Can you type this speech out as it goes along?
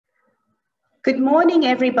Good morning,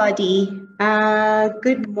 everybody.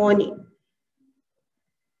 Good morning.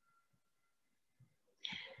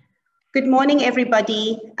 Good morning,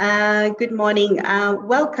 everybody. Good morning.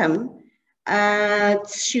 Welcome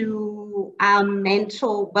to our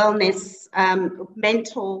mental wellness,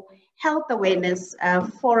 mental health awareness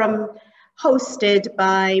forum hosted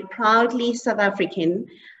by Proudly South African.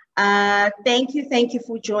 Thank you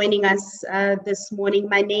for joining us this morning.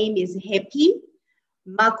 My name is Happy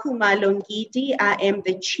Makumalongidi. I am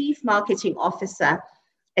the Chief Marketing Officer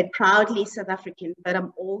at Proudly South African, but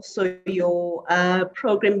I'm also your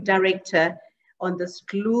program director on this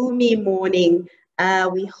gloomy morning.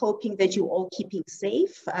 We're hoping that you're all keeping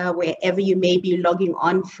safe wherever you may be logging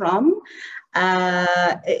on from.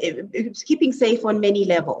 It's keeping safe on many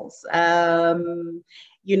levels.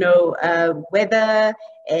 Weather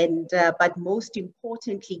and, but most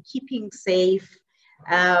importantly, keeping safe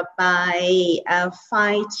by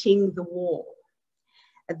fighting the war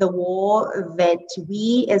that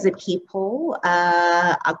we as a people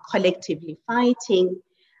are collectively fighting,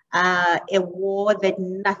 a war that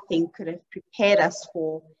nothing could have prepared us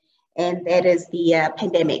for, and that is the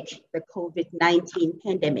pandemic, the COVID-19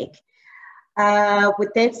 pandemic. With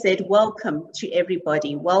that said, welcome to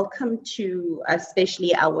everybody. Welcome to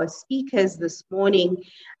especially our speakers this morning.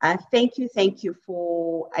 Thank you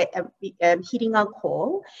for heeding our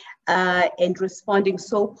call and responding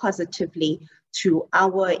so positively to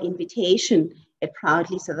our invitation at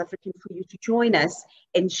Proudly South African for you to join us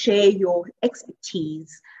and share your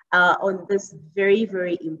expertise on this very,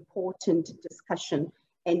 very important discussion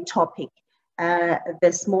and topic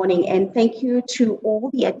this morning. And thank you to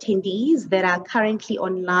all the attendees that are currently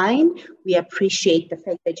online. We appreciate the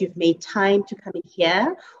fact that you've made time to come and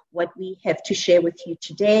hear what we have to share with you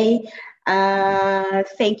today.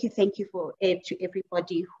 Thank you to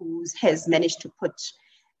everybody who has managed to put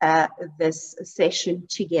this session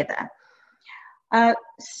together.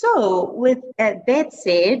 So with that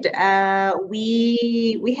said,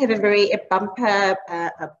 we have a bumper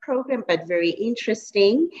program, but very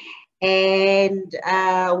interesting. And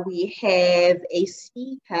we have a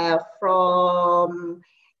speaker from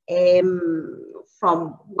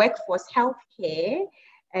Workforce Healthcare,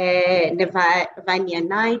 Vanya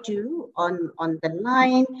Naidu on the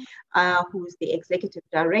line, who's the Executive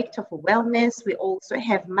Director for Wellness. We also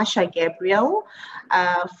have Masha Gabriel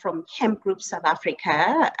from Camp Group South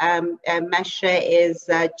Africa. Masha is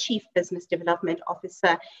Chief Business Development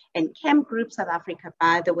Officer, and Camp Group South Africa,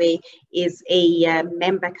 by the way, is a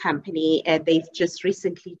member company. They've just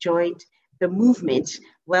recently joined the movement.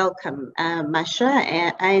 Welcome, Masha.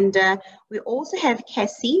 And we also have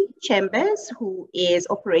Cassie Chambers, who is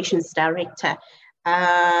Operations Director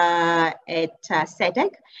at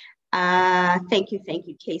SADC. Thank you,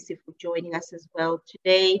 Casey, for joining us as well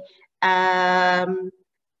today. So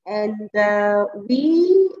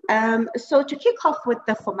to kick off with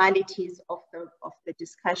the formalities of the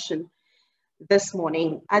discussion this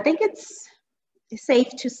morning, I think it's safe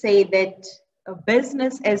to say that a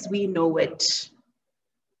business as we know it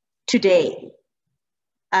today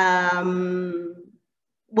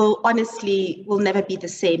will never be the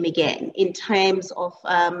same again in terms of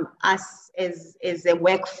us as a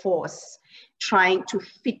workforce trying to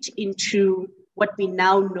fit into what we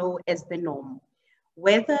now know as the norm.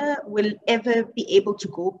 Whether we'll ever be able to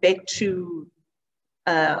go back to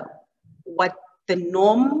what the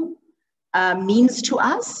norm means to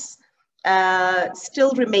us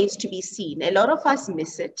still remains to be seen. A lot of us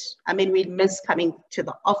miss it. I mean, we miss coming to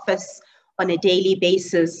the office on a daily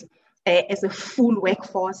basis as a full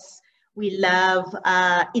workforce. We love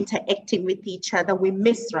interacting with each other. We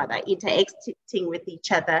miss interacting with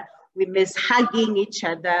each other. We miss hugging each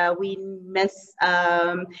other. We miss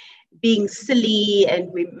being silly,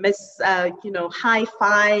 and we miss high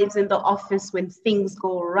fives in the office when things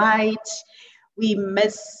go right. We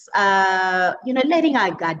miss, letting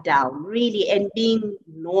our guard down, really, and being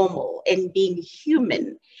normal and being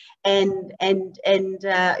human, and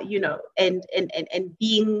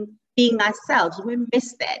being ourselves. We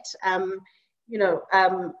miss that.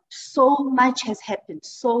 So much has happened.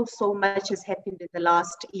 So much has happened in the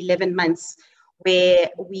last 11 months, where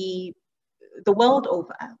the world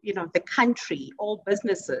over, the country, all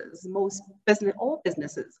businesses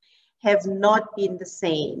have not been the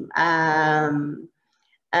same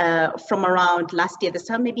from around last year, this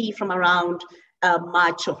time maybe from around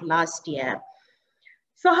March of last year.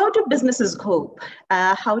 So how do businesses cope?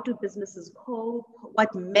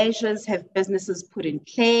 What measures have businesses put in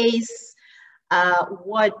place? How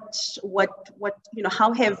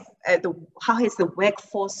has the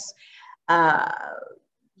workforce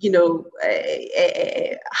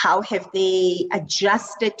how have they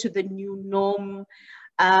adjusted to the new norm?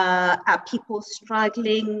 Are people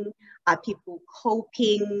struggling? Are people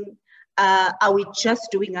coping? Are we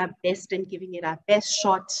just doing our best and giving it our best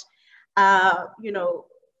shot? And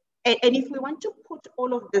if we want to put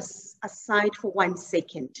all of this aside for 1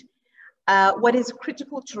 second, what is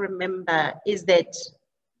critical to remember is that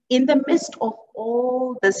in the midst of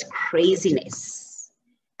all this craziness,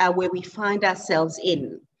 where we find ourselves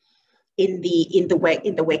in the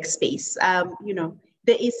workspace,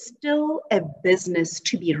 there is still a business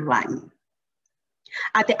to be run.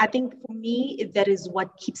 I think for me, that is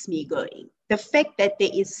what keeps me going. The fact that there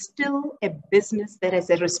is still a business that has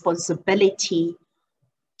a responsibility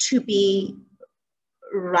to be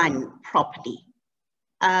run properly.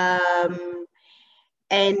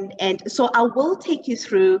 And so I will take you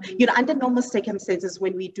through, under normal circumstances,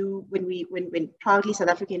 when Proudly South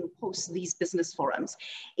African hosts these business forums,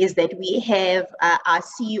 is that we have our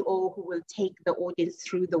CEO who will take the audience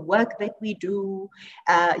through the work that we do,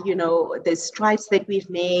 the strides that we've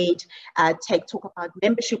made, talk about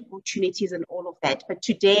membership opportunities and all of that. But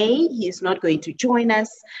today he is not going to join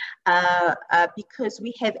us because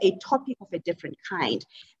we have a topic of a different kind.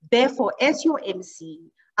 Therefore, as your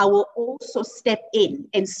MC, I will also step in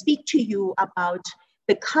and speak to you about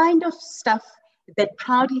the kind of stuff that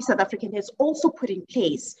Proudly South African has also put in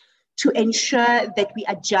place to ensure that we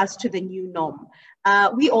adjust to the new norm.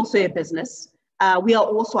 We also a business. We are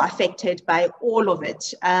also affected by all of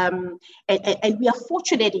it. And we are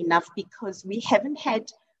fortunate enough because we haven't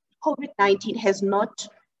had, COVID-19 has not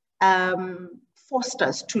forced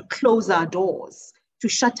us to close our doors, to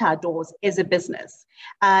shut our doors as a business.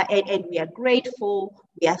 And we are grateful,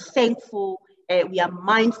 we are thankful, we are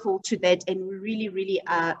mindful to that, and we really, really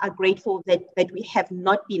are grateful that we have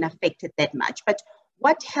not been affected that much. But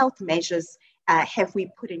what health measures have we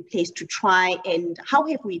put in place to try, and how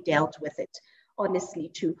have we dealt with it? Honestly,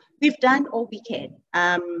 too, we've done all we can,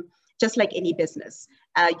 just like any business.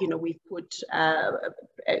 We've put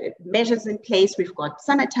measures in place. We've got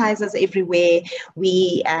sanitizers everywhere.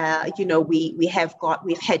 We've had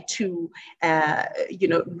to,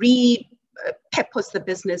 repurpose the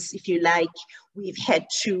business, if you like. We've had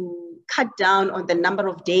to cut down on the number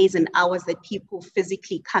of days and hours that people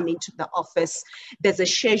physically come into the office. There's a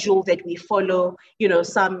schedule that we follow.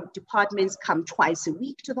 Some departments come twice a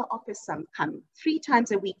week to the office. Some come 3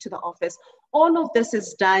 times a week to the office. All of this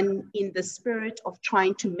is done in the spirit of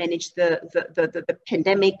trying to manage the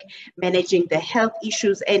pandemic, managing the health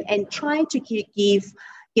issues, and trying to give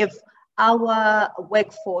our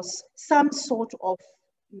workforce some sort of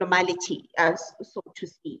normality, so to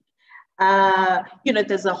speak.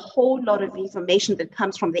 There's a whole lot of information that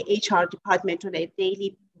comes from the HR department on a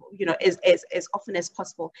daily, as often as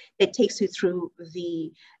possible, that takes you through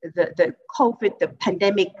the COVID, the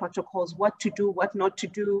pandemic protocols, what to do, what not to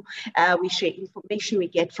do. We share information we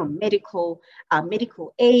get from medical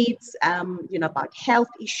aids, about health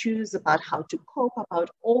issues, about how to cope, about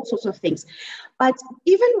all sorts of things. But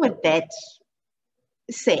even with that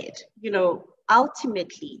said,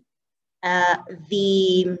 ultimately,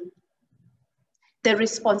 the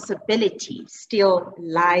responsibility still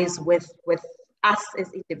lies with us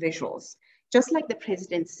as individuals. Just like the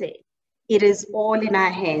president said, it is all in our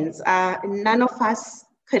hands. None of us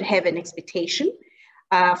could have an expectation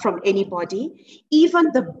from anybody.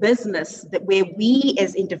 Even the business where we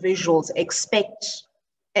as individuals expect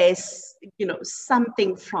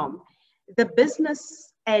something from, the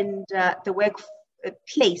business and the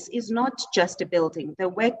workplace is not just a building. The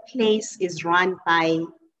workplace is run by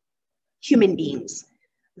human beings.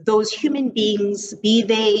 Those human beings, be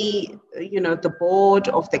they, the board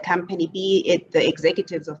of the company, be it the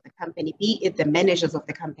executives of the company, be it the managers of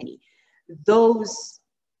the company, those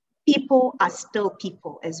people are still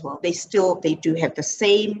people as well. They do have the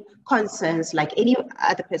same concerns like any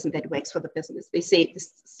other person that works for the business. They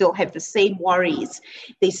still have the same worries.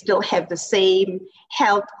 They still have the same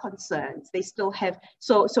health concerns. They still have,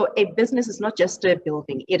 so a business is not just a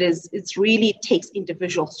building. It really takes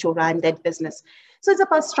individuals to run that business. So it's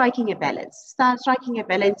about striking a balance,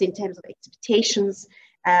 in terms of expectations,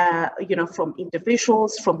 from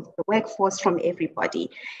individuals, from the workforce, from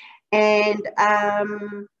everybody. And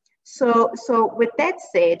so with that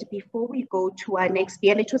said, before we go to our next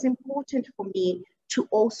speaker, it was important for me to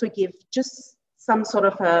also give just some sort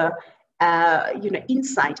of a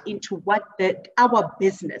insight into what our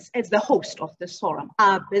business, as the host of this forum,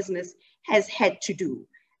 our business has had to do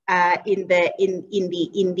in the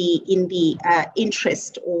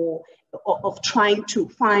interest of trying to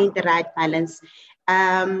find the right balance.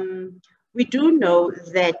 we do know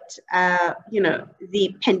that,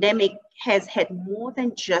 the pandemic has had more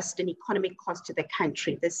than just an economic cost to the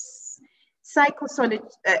country. This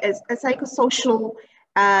psychosocial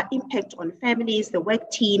impact on families, the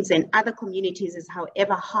work teams, and other communities is,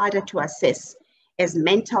 however, harder to assess, as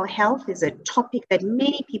mental health is a topic that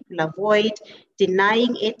many people avoid,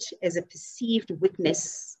 denying it as a perceived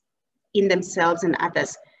weakness in themselves and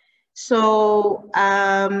others. So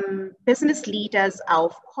business leaders are,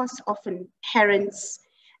 of course, often parents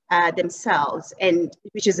themselves, and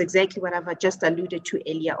which is exactly what I've just alluded to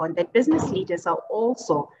earlier on, that business leaders are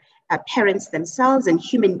also parents themselves and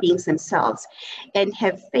human beings themselves, and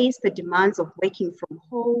have faced the demands of working from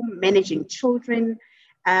home, managing children,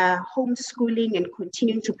 homeschooling, and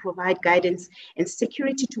continuing to provide guidance and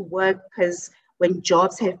security to workers when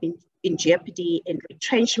jobs have been in jeopardy and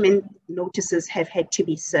retrenchment notices have had to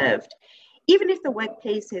be served. Even if the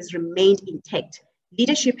workplace has remained intact,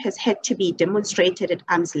 leadership has had to be demonstrated at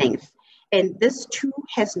arm's length. And this too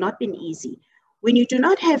has not been easy. When you do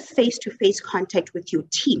not have face-to-face contact with your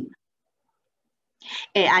team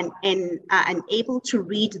and are unable to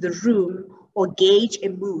read the room or gauge a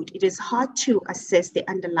mood, it is hard to assess the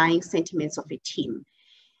underlying sentiments of a team.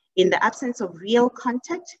 In the absence of real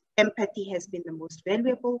contact, empathy has been the most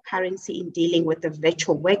valuable currency in dealing with the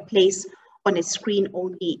virtual workplace on a screen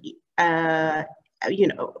only,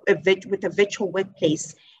 with a virtual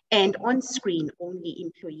workplace and on-screen only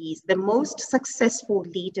employees. The most successful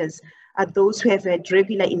leaders are those who have had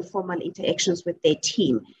regular informal interactions with their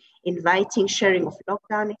team, inviting sharing of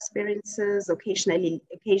lockdown experiences, occasionally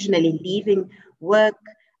leaving work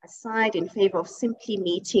aside in favor of simply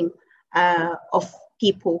meeting of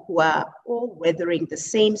people who are all weathering the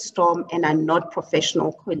same storm and are not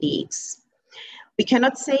professional colleagues. What we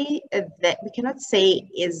cannot say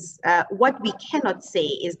is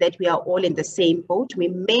that we are all in the same boat. We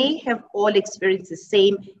may have all experienced the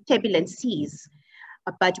same turbulent seas,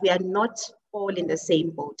 but we are not all in the same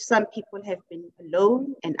boat. Some people have been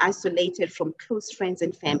alone and isolated from close friends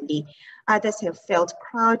and family. Others have felt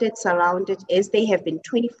crowded, surrounded, as they have been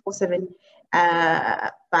 24/7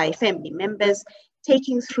 by family members,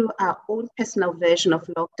 taking through our own personal version of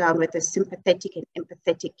lockdown with a sympathetic and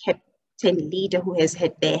empathetic captain leader who has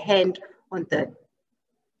had their hand on the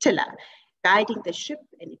tiller, guiding the ship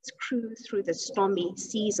and its crew through the stormy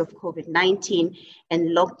seas of COVID-19 and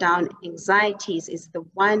lockdown anxieties, is the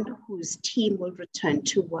one whose team will return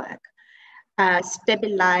to work,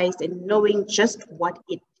 stabilized and knowing just what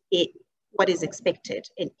is expected,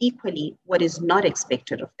 and equally what is not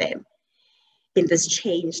expected of them in this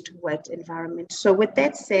changed work environment. So with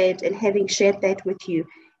that said, and having shared that with you,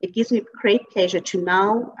 it gives me great pleasure to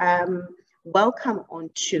now welcome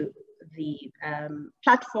onto the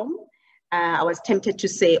platform. I was tempted to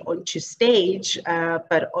say onto stage,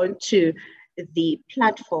 but onto the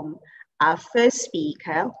platform, our first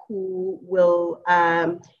speaker, who will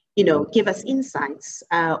give us insights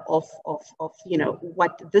of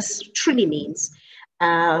what this truly means,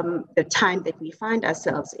 the time that we find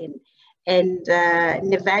ourselves in. And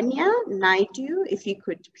Navanya Naidu, if you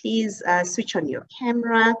could please switch on your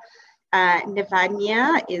camera.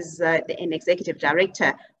 Navanya is an executive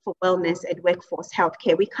director for wellness at Workforce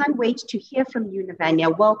Healthcare. We can't wait to hear from you,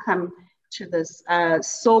 Navanya. Welcome to this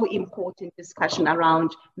so important discussion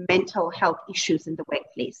around mental health issues in the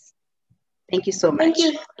workplace. Thank you so much. Thank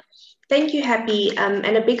you. Thank you, Happy, and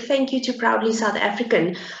a big thank you to Proudly South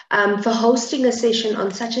African for hosting a session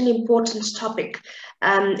on such an important topic.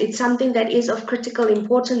 It's something that is of critical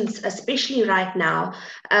importance, especially right now.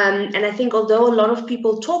 And I think although a lot of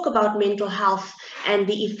people talk about mental health and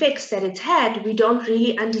the effects that it's had, we don't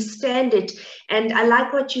really understand it. And I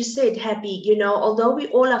like what you said, Happy, although we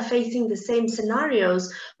all are facing the same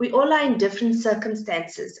scenarios, we all are in different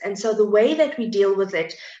circumstances. And so the way that we deal with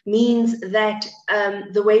it means that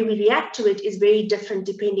the way we react to it is very different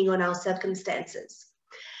depending on our circumstances.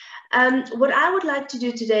 What I would like to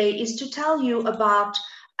do today is to tell you about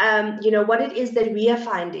what it is that we are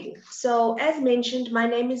finding. So as mentioned, my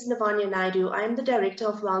name is Navanya Naidu. I am the Director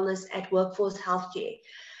of Wellness at Workforce Healthcare.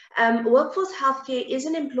 Workforce Healthcare is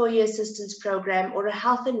an employee assistance program or a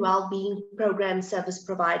health and well-being program service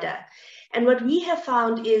provider. And what we have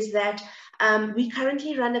found is that we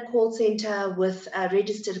currently run a call center with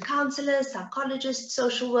registered counselors, psychologists,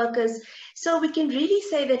 social workers. So we can really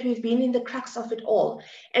say that we've been in the crux of it all.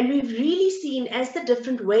 And we've really seen, as the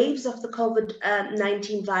different waves of the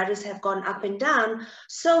COVID-19 virus have gone up and down,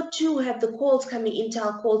 so too have the calls coming into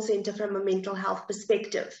our call center from a mental health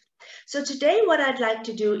perspective. So today what I'd like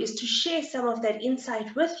to do is to share some of that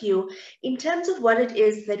insight with you in terms of what it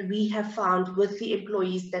is that we have found with the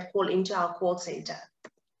employees that call into our call center.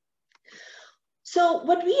 So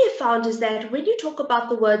what we have found is that when you talk about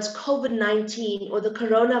the words COVID-19 or the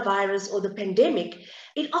coronavirus or the pandemic,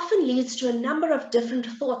 it often leads to a number of different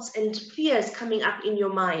thoughts and fears coming up in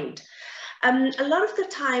your mind. A lot of the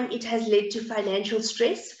time, it has led to financial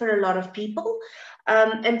stress for a lot of people.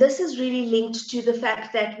 And this is really linked to the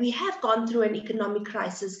fact that we have gone through an economic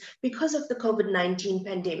crisis because of the COVID-19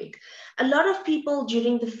 pandemic. A lot of people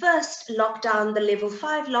during the first lockdown, the level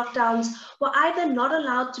 5 lockdowns, were either not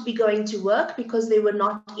allowed to be going to work because they were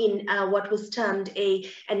not in what was termed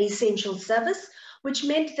an essential service, which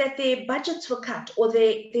meant that their budgets were cut or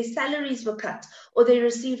their salaries were cut or they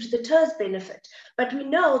received the TERS benefit. But we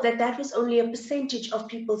know that that was only a percentage of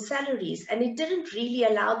people's salaries and it didn't really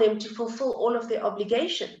allow them to fulfill all of their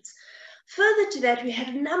obligations. Further to that, we had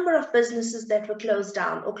a number of businesses that were closed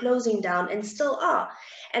down or closing down and still are,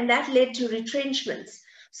 and that led to retrenchments.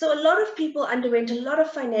 So a lot of people underwent a lot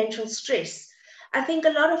of financial stress. I think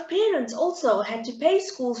a lot of parents also had to pay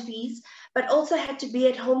school fees, but also had to be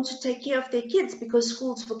at home to take care of their kids because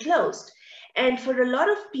schools were closed. And for a lot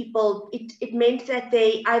of people, it meant that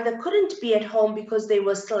they either couldn't be at home because they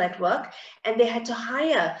were still at work and they had to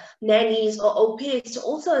hire nannies or au pairs to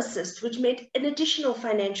also assist, which meant an additional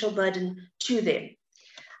financial burden to them.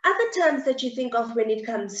 Other terms that you think of when it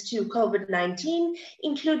comes to COVID-19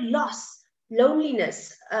 include loss,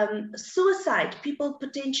 loneliness, suicide, people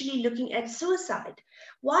potentially looking at suicide.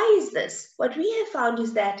 Why is this? What we have found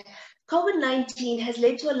is that COVID-19 has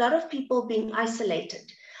led to a lot of people being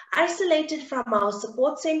isolated. Isolated from our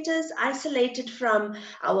support centers, isolated from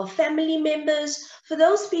our family members. For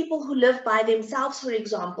those people who live by themselves, for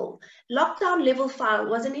example, lockdown level 5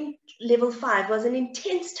 was an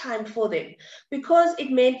intense time for them because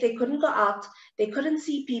it meant they couldn't go out, they couldn't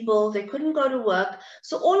see people, they couldn't go to work.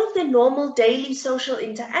 So all of their normal daily social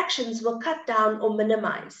interactions were cut down or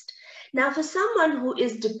minimized. Now, for someone who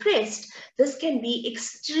is depressed, this can be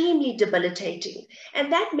extremely debilitating.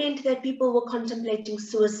 And that meant that people were contemplating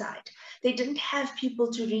suicide. They didn't have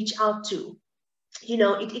people to reach out to. You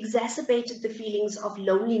know, it exacerbated the feelings of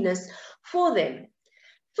loneliness for them.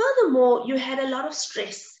 Furthermore, you had a lot of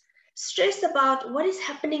stress about what is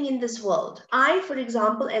happening in this world. I, for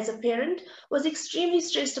example, as a parent, was extremely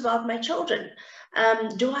stressed about my children.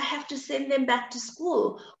 Do I have to send them back to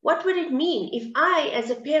school? What would it mean if I, as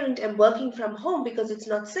a parent, am working from home because it's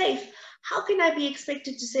not safe? How can I be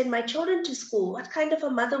expected to send my children to school? What kind of a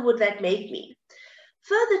mother would that make me?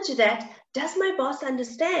 Further to that, does my boss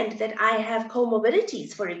understand that I have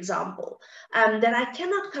comorbidities, for example, that I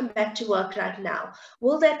cannot come back to work right now?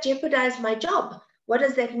 Will that jeopardize my job? What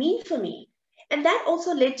does that mean for me? And that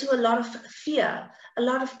also led to a lot of fear, a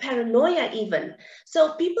lot of paranoia even.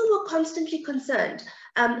 So people were constantly concerned,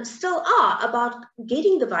 still are, about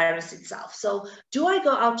getting the virus itself. So do I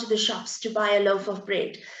go out to the shops to buy a loaf of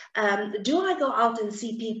bread? Do I go out and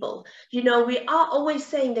see people? You know, we are always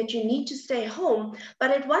saying that you need to stay home,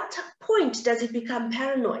 but at what point does it become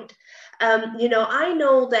paranoid? You know, I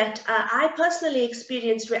know that I personally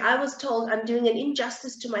experienced where I was told I'm doing an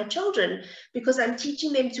injustice to my children because I'm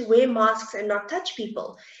teaching them to wear masks and not touch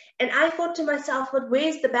people. And I thought to myself, but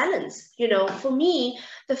where's the balance? You know, for me,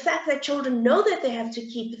 the fact that children know that they have to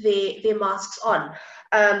keep their masks on,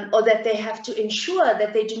 or that they have to ensure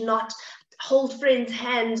that they do not hold friends'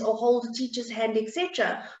 hands or hold the teacher's hand,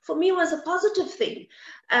 etc., for me was a positive thing.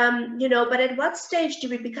 You know, but at what stage do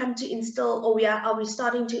we become to instill, or are we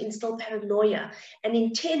starting to instill paranoia and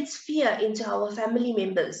intense fear into our family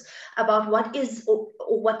members about what is or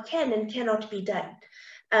what can and cannot be done?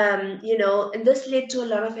 You know, and this led to a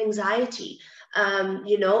lot of anxiety.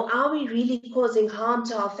 You know, are we really causing harm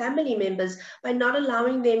to our family members by not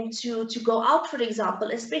allowing them to go out, for example,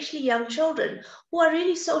 especially young children who are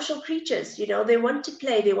really social creatures? You know, they want to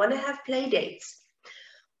play, they want to have play dates.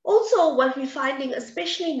 Also, what we're finding,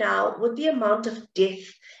 especially now with the amount of death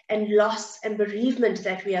and loss and bereavement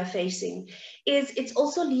that we are facing, is it's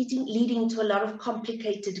also leading to a lot of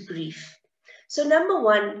complicated grief. So number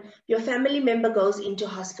one, your family member goes into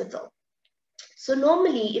hospital. So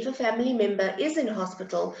normally, if a family member is in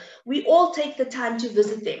hospital, we all take the time to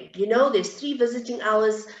visit them. You know, there's 3 visiting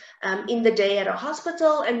hours in the day at a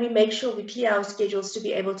hospital, and we make sure we clear our schedules to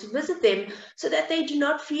be able to visit them so that they do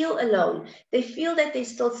not feel alone. They feel that they're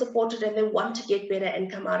still supported and they want to get better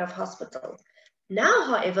and come out of hospital. Now,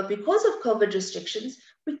 however, because of COVID restrictions,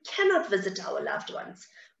 we cannot visit our loved ones.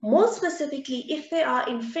 More specifically, if they are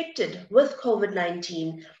infected with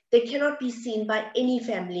COVID-19, they cannot be seen by any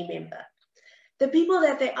family member. The people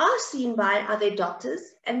that they are seen by are their doctors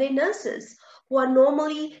and their nurses, who are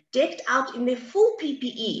normally decked out in their full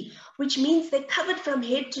PPE, which means they're covered from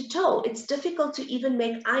head to toe. It's difficult to even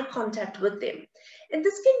make eye contact with them. And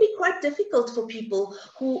this can be quite difficult for people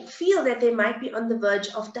who feel that they might be on the verge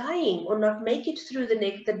of dying or not make it through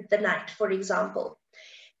the night, for example.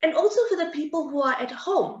 And also for the people who are at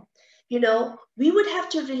home. You know, we would have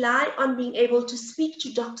to rely on being able to speak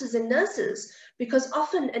to doctors and nurses, because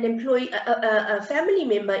often an employee, a family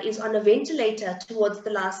member is on a ventilator towards the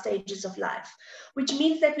last stages of life, which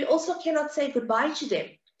means that we also cannot say goodbye to them.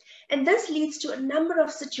 And this leads to a number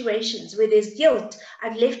of situations where there's guilt.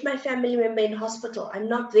 I've left my family member in hospital. I'm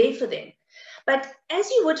not there for them. But as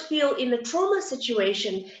you would feel in a trauma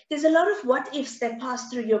situation, there's a lot of what ifs that pass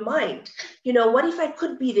through your mind. You know, what if I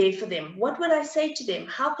could be there for them? What would I say to them?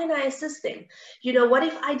 How can I assist them? You know, what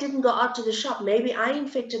if I didn't go out to the shop? Maybe I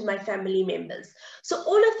infected my family members. So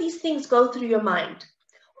all of these things go through your mind.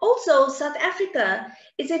 Also, South Africa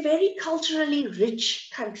is a very culturally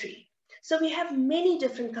rich country. So we have many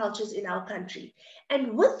different cultures in our country.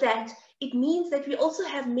 And with that, it means that we also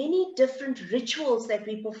have many different rituals that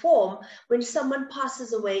we perform when someone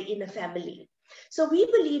passes away in a family. So we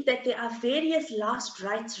believe that there are various last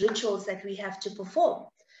rites rituals that we have to perform.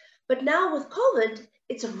 But now with COVID,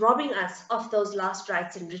 it's robbing us of those last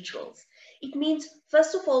rites and rituals. It means,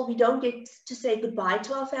 first of all, we don't get to say goodbye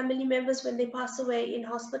to our family members when they pass away in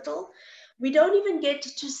hospital. We don't even get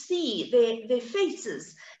to see their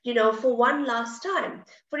faces, you know, for one last time.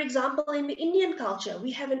 For example, in the Indian culture, we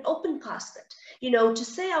have an open casket, you know, to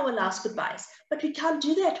say our last goodbyes. But we can't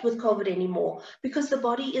do that with COVID anymore because the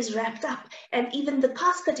body is wrapped up, and even the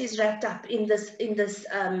casket is wrapped up in this, you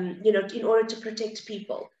know, in order to protect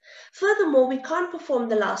people. Furthermore, we can't perform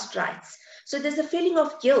the last rites. So there's a feeling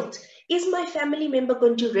of guilt. Is my family member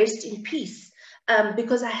going to rest in peace?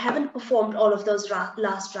 Because I haven't performed all of those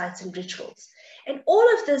last rites and rituals. And all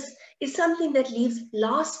of this is something that leaves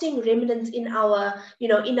lasting remnants in our, you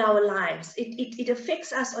know, in our lives. It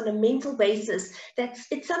affects us on a mental basis.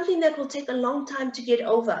 It's something that will take a long time to get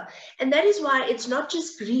over. And that is why it's not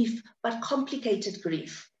just grief, but complicated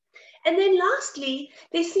grief. And then lastly,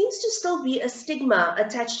 there seems to still be a stigma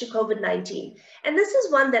attached to COVID-19. And this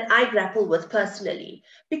is one that I grapple with personally,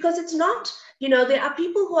 because it's not, you know, there are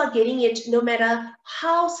people who are getting it no matter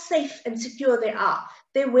how safe and secure they are.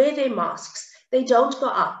 They wear their masks. They don't go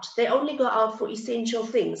out. They only go out for essential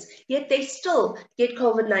things, yet they still get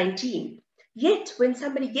COVID-19. Yet when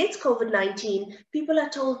somebody gets COVID-19, people are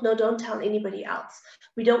told, no, don't tell anybody else.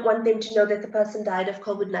 We don't want them to know that the person died of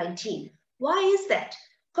COVID-19. Why is that?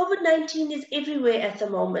 COVID-19 is everywhere at the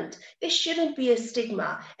moment. There shouldn't be a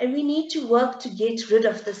stigma, and we need to work to get rid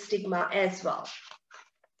of the stigma as well.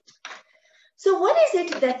 So what is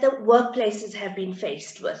it that the workplaces have been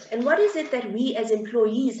faced with? And what is it that we as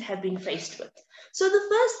employees have been faced with? So the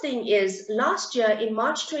first thing is, last year in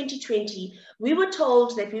March 2020, we were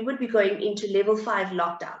told that we would be going into level 5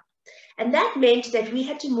 lockdown. And that meant that we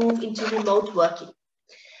had to move into remote working.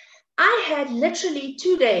 I had literally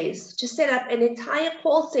 2 days to set up an entire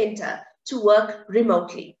call center to work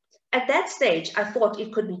remotely. At that stage, I thought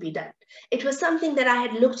it couldn't be done. It was something that I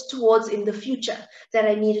had looked towards in the future, that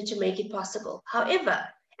I needed to make it possible. However,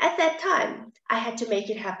 at that time, I had to make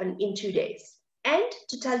it happen in 2 days. And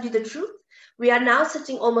to tell you the truth, we are now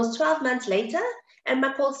sitting almost 12 months later, and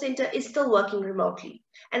my call center is still working remotely.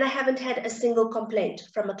 And I haven't had a single complaint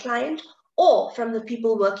from a client or from the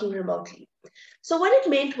people working remotely. So what it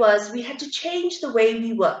meant was we had to change the way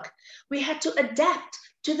we work. We had to adapt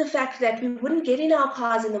to the fact that we wouldn't get in our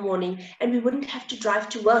cars in the morning and we wouldn't have to drive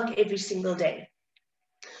to work every single day.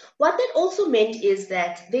 What that also meant is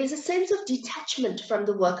that there's a sense of detachment from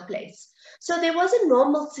the workplace. So there was a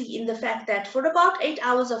normalcy in the fact that for about 8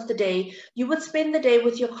 hours of the day, you would spend the day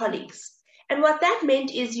with your colleagues. And what that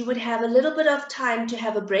meant is you would have a little bit of time to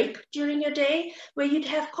have a break during your day where you'd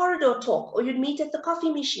have corridor talk, or you'd meet at the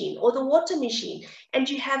coffee machine or the water machine, and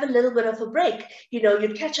you have a little bit of a break. You know,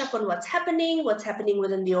 you'd catch up on what's happening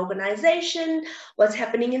within the organization, what's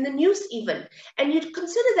happening in the news even, and you'd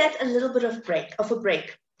consider that a little bit of a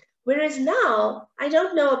break. Whereas now, I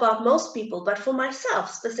don't know about most people, but for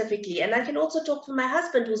myself specifically, and I can also talk for my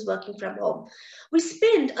husband who's working from home, we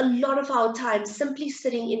spend a lot of our time simply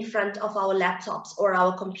sitting in front of our laptops or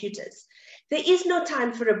our computers. There is no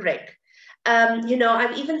time for a break. You know,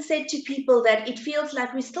 I've even said to people that it feels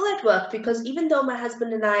like we're still at work, because even though my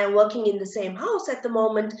husband and I are working in the same house at the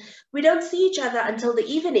moment, we don't see each other until the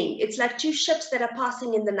evening. It's like two ships that are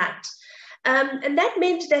passing in the night. And that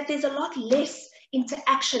meant that there's a lot less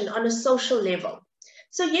interaction on a social level.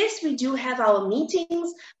 So yes, we do have our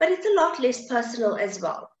meetings, but it's a lot less personal as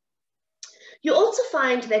well. You also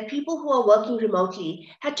find that people who are working remotely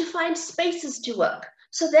had to find spaces to work.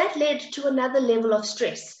 So that led to another level of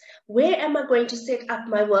stress. Where am I going to set up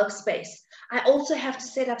my workspace? I also have to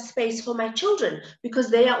set up space for my children because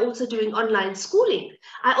they are also doing online schooling.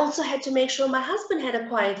 I also had to make sure my husband had a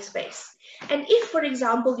quiet space. And if, for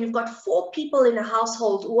example, you've got 4 people in a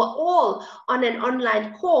household who are all on an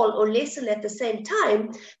online call or lesson at the same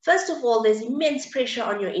time, first of all, there's immense pressure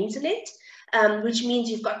on your internet, which means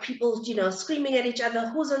you've got people, screaming at each other,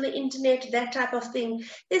 who's on the internet, that type of thing.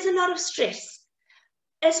 There's a lot of stress.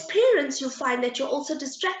 As parents, you'll find that you're also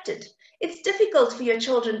distracted. It's difficult for your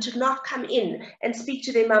children to not come in and speak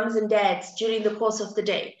to their mums and dads during the course of the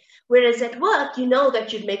day. Whereas at work, you know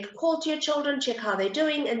that you'd make a call to your children, check how they're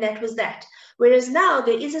doing, and that was that. Whereas now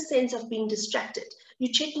there is a sense of being distracted.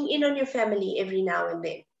 You're checking in on your family every now and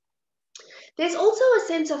then. There's also a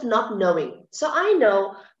sense of not knowing. So I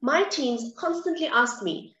know my teams constantly ask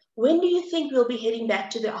me, when do you think we'll be heading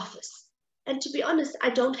back to the office? And to be honest,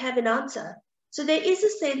 I don't have an answer. So there is a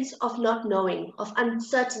sense of not knowing, of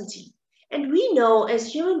uncertainty. And we know as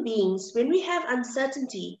human beings, when we have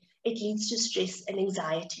uncertainty, it leads to stress and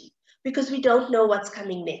anxiety because we don't know what's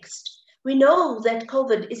coming next. We know that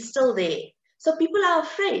COVID is still there. So people are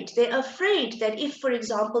afraid. They're afraid that if, for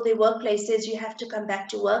example, their workplace says you have to come back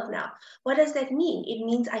to work now, what does that mean? It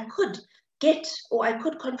means I could get or I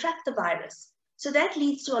could contract the virus. So that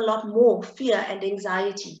leads to a lot more fear and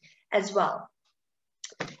anxiety as well.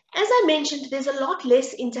 As I mentioned, there's a lot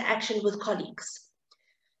less interaction with colleagues.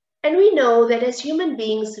 And we know that as human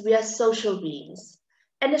beings, we are social beings.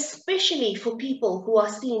 And especially for people who are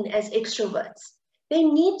seen as extroverts, they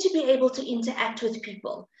need to be able to interact with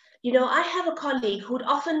people. I have a colleague who'd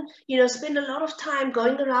often, spend a lot of time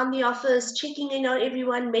going around the office, checking in on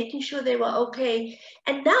everyone, making sure they were okay.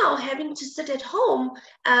 And now having to sit at home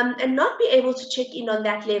and not be able to check in on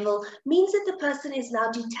that level means that the person is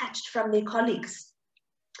now detached from their colleagues.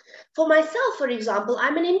 For myself, for example,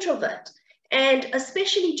 I'm an introvert. And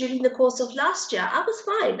especially during the course of last year, I was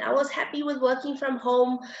fine. I was happy with working from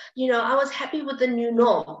home. I was happy with the new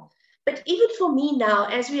norm. But even for me now,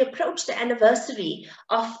 as we approach the anniversary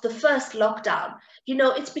of the first lockdown,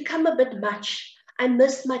 it's become a bit much. I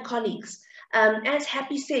miss my colleagues. As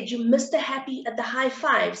Happy said, you miss the high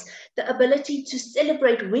fives, the ability to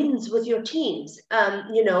celebrate wins with your teams,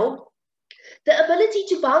 the ability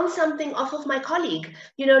to bounce something off of my colleague.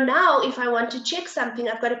 Now if I want to check something,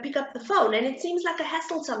 I've got to pick up the phone, and it seems like a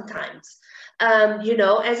hassle sometimes,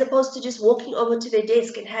 as opposed to just walking over to their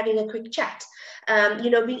desk and having a quick chat.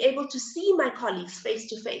 Being able to see my colleagues face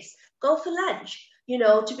to face, go for lunch,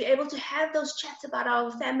 to be able to have those chats about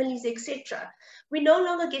our families, etc. We no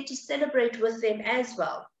longer get to celebrate with them as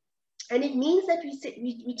well. And it means that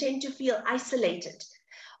we tend to feel isolated.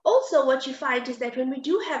 Also, what you find is that when we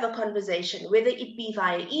do have a conversation, whether it be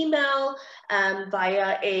via email,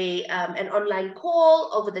 via an online call,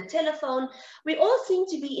 over the telephone, we all seem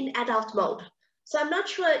to be in adult mode. So I'm not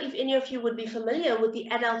sure if any of you would be familiar with the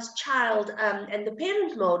adult, child, and the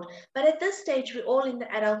parent mode, but at this stage, we're all in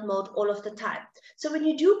the adult mode all of the time. So when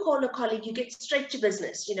you do call a colleague, you get straight to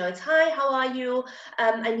business. It's, hi, how are you?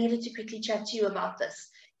 I needed to quickly chat to you about this.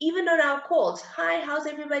 Even on our calls, hi, how's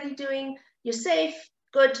everybody doing? You're safe?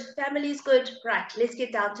 Good, family's good, right, let's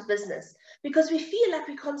get down to business. Because we feel like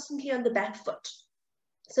we're constantly on the back foot.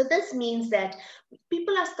 So this means that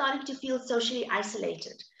people are starting to feel socially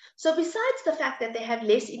isolated. So besides the fact that they have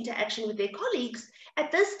less interaction with their colleagues,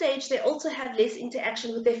 at this stage, they also have less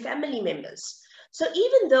interaction with their family members. So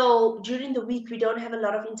even though during the week we don't have a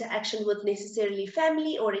lot of interaction with necessarily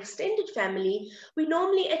family or extended family, we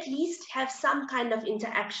normally at least have some kind of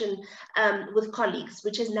interaction with colleagues,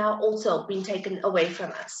 which has now also been taken away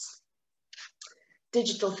from us.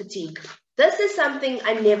 Digital fatigue. This is something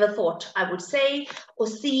I never thought I would say or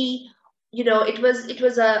see. It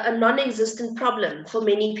was a non-existent problem for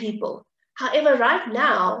many people. However, right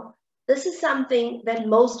now, this is something that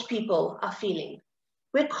most people are feeling.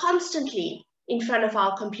 We're constantly in front of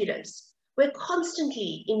our computers. We're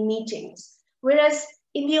constantly in meetings. Whereas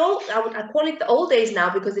in the old, I call it the old days now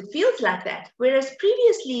because it feels like that. Whereas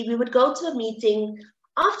previously we would go to a meeting.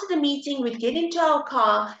 After the meeting, we'd get into our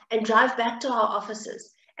car and drive back to our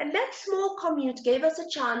offices. And that small commute gave us a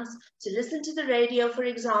chance to listen to the radio, for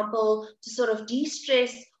example, to sort of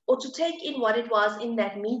de-stress or to take in what it was in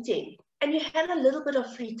that meeting. And you had a little bit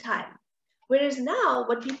of free time. Whereas now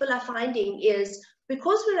what people are finding is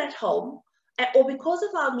because we're at home or because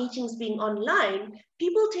of our meetings being online,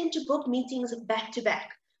 people tend to book meetings back to back.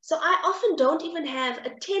 So I often don't even have a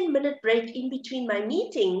 10-minute break in between my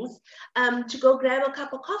meetings to go grab a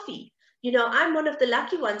cup of coffee. I'm one of the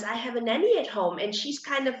lucky ones. I have a nanny at home and she's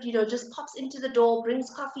kind of, just pops into the door,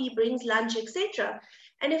 brings coffee, brings lunch, etc.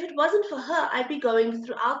 And if it wasn't for her, I'd be going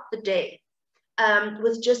throughout the day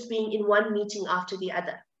with just being in one meeting after the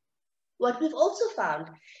other. What we've also found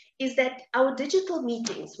is that our digital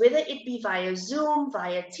meetings, whether it be via Zoom,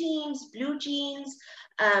 via Teams, Blue Jeans,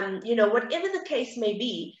 whatever the case may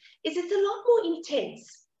be, is it's a lot more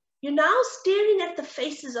intense. You're now staring at the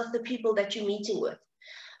faces of the people that you're meeting with.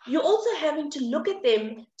 You're also having to look at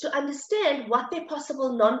them to understand what their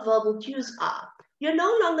possible nonverbal cues are. You're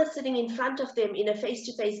no longer sitting in front of them in a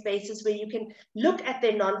face-to-face basis where you can look at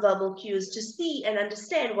their nonverbal cues to see and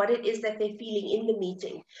understand what it is that they're feeling in the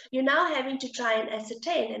meeting. You're now having to try and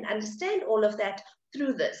ascertain and understand all of that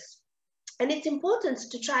through this. And it's important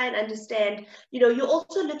to try and understand, you're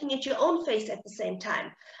also looking at your own face at the same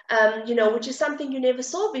time, which is something you never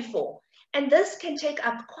saw before. And this can take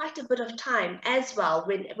up quite a bit of time as well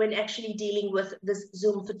when actually dealing with this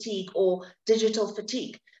Zoom fatigue or digital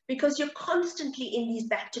fatigue, because you're constantly in these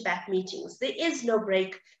back-to-back meetings. There is no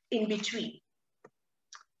break in between.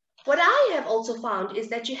 What I have also found is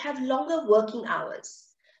that you have longer working hours.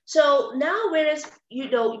 So now, whereas, in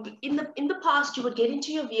the past, you would get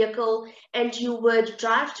into your vehicle and you would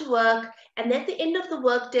drive to work, and at the end of the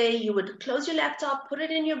workday, you would close your laptop, put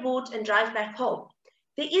it in your boot, and drive back home.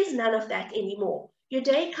 There is none of that anymore. Your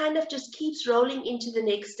day kind of just keeps rolling into the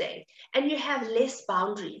next day, and you have less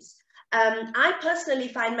boundaries. I personally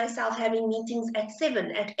find myself having meetings at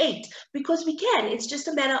 7, at 8, because we can. It's just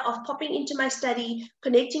a matter of popping into my study,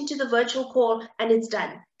 connecting to the virtual call, and it's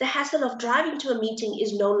done. The hassle of driving to a meeting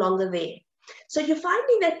is no longer there. So you're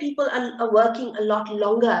finding that people are working a lot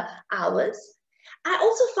longer hours. I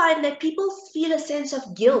also find that people feel a sense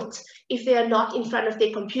of guilt if they are not in front of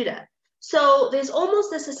their computer. So there's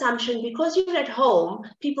almost this assumption, because you're at home,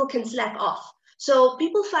 people can slack off. So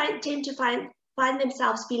people tend to find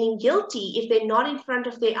themselves feeling guilty if they're not in front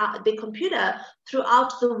of their computer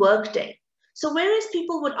throughout the workday. So whereas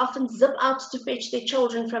people would often zip out to fetch their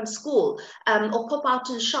children from school or pop out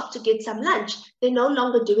to the shop to get some lunch, they're no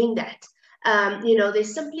longer doing that. They're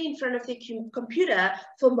simply in front of their computer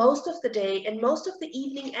for most of the day and most of the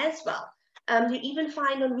evening as well. You even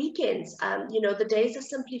find on weekends, the days are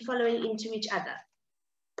simply following into each other.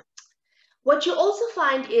 What you also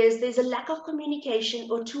find is there's a lack of communication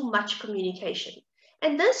or too much communication.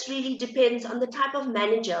 And this really depends on the type of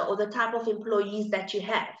manager or the type of employees that you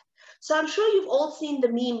have. So I'm sure you've all seen the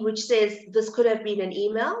meme which says this could have been an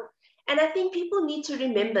email. And I think people need to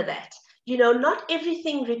remember that, not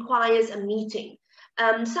everything requires a meeting.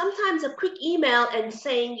 Sometimes a quick email and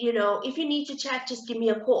saying, if you need to chat, just give me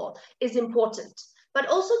a call is important. But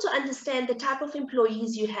also to understand the type of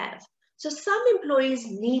employees you have. So some employees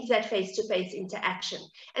need that face-to-face interaction.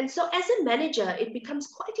 And so as a manager, it becomes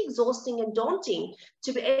quite exhausting and daunting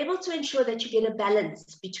to be able to ensure that you get a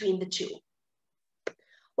balance between the two.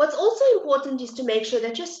 What's also important is to make sure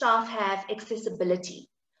that your staff have accessibility.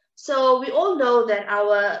 So we all know that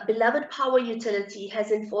our beloved power utility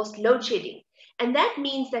has enforced load shedding. And that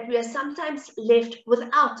means that we are sometimes left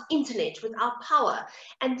without internet, without power,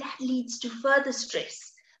 and that leads to further stress.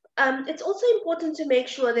 It's also important to make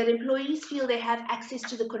sure that employees feel they have access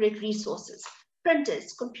to the correct resources,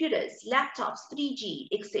 printers, computers, laptops, 3G,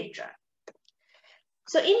 etc.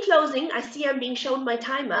 So in closing, I see I'm being shown my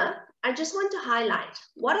timer. I just want to highlight,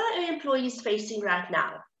 what are our employees facing right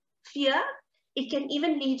now? Fear. It can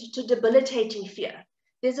even lead to debilitating fear.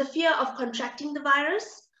 There's a fear of contracting the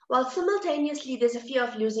virus, while simultaneously there's a fear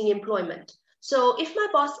of losing employment. So if my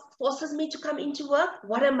boss forces me to come into work,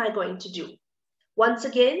 what am I going to do? Once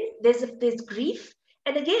again, there's grief.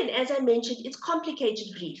 And again, as I mentioned, it's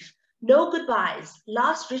complicated grief. No goodbyes,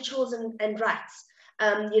 last rituals and rites,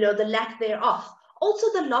 the lack thereof. Also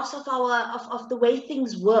the loss of the way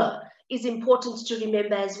things were is important to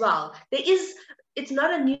remember as well. It's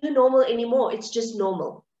not a new normal anymore, it's just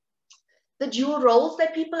normal. The dual roles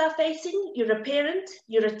that people are facing, you're a parent,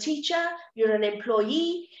 you're a teacher, you're an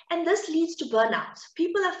employee, and this leads to burnout.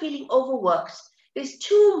 People are feeling overworked. There's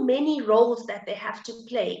too many roles that they have to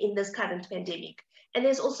play in this current pandemic. And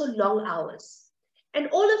there's also long hours. And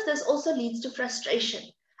all of this also leads to frustration,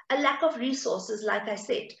 a lack of resources, like I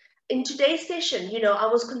said. In today's session, I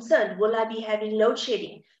was concerned, will I be having load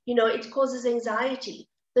shedding? It causes anxiety,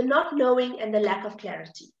 the not knowing and the lack of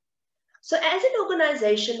clarity. So as an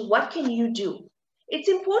organization, what can you do? It's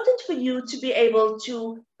important for you to be able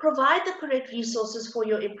to provide the correct resources for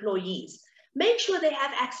your employees. Make sure they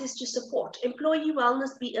have access to support. Employee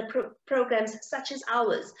wellness programs such as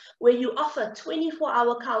ours, where you offer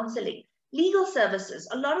 24-hour counseling, legal services.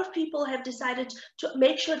 A lot of people have decided to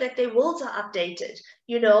make sure that their wills are updated,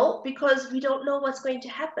 because we don't know what's going to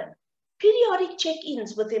happen. Periodic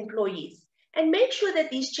check-ins with employees, and make sure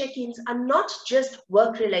that these check-ins are not just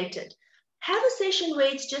work-related. Have a session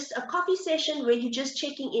where it's just a coffee session where you're just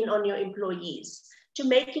checking in on your employees. to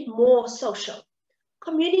make it more social.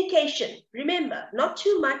 Communication, remember, not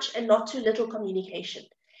too much and not too little communication.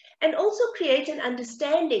 And also create an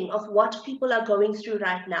understanding of what people are going through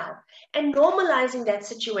right now and normalizing that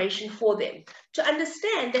situation for them to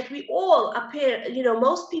understand that we all are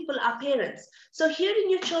most people are parents. So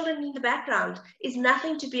hearing your children in the background is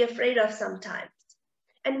nothing to be afraid of sometimes.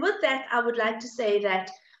 And with that, I would like to say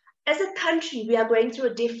that as a country, we are going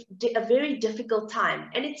through a very difficult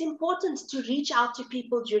time, and it's important to reach out to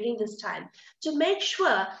people during this time to make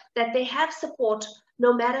sure that they have support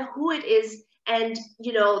no matter who it is. And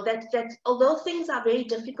that although things are very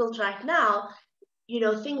difficult right now,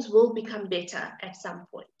 things will become better at some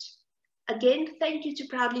point. Again, thank you to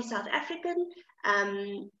Proudly South African.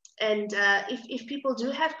 If people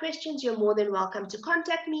do have questions, you're more than welcome to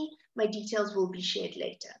contact me. My details will be shared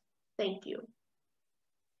later. Thank you.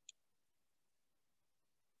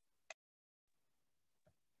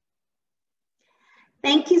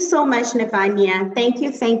 Thank you so much, Navanya. Thank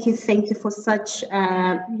you for such,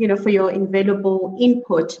 for your invaluable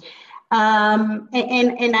input. I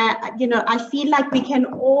feel like we can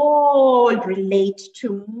all relate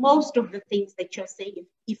to most of the things that you're saying,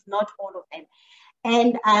 if not all of them.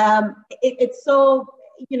 And it's so,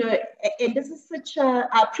 and this is such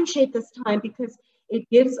I appreciate this time because it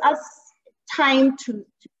gives us time to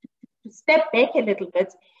step back a little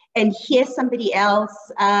bit and hear somebody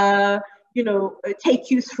else, take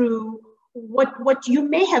you through what you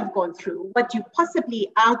may have gone through, what you possibly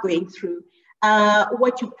are going through,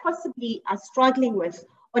 what you possibly are struggling with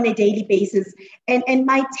on a daily basis. And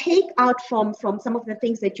my take out from some of the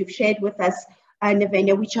things that you've shared with us,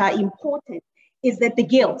 Navanya, which are important, is that the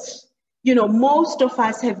guilt, most of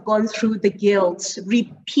us have gone through the guilt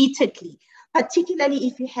repeatedly, particularly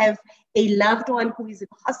if you have a loved one who is in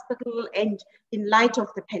hospital and in light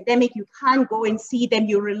of the pandemic, you can't go and see them.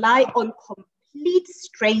 You rely on complete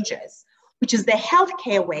strangers, which is the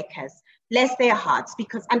healthcare workers, bless their hearts,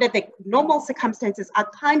 because under the normal circumstances, I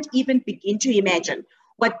can't even begin to imagine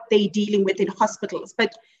what they're dealing with in hospitals.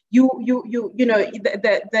 But the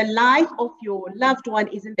life of your loved one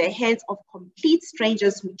is in the hands of complete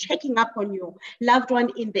strangers who are checking up on your loved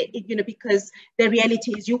one because the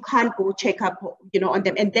reality is you can't go check up, on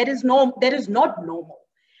them, and that is not normal.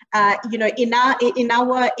 As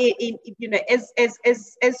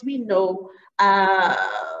we know,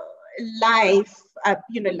 life,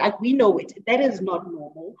 like we know it, that is not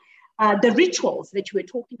normal. The rituals that you were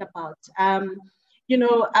talking about.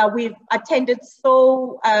 We've attended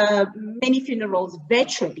so many funerals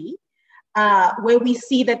virtually where we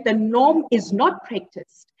see that the norm is not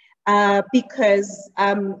practiced because,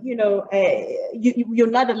 you're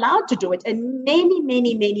not allowed to do it. And many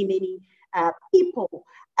people,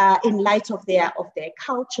 in light of their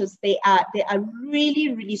cultures, they are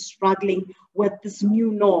really struggling with this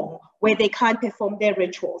new norm where they can't perform their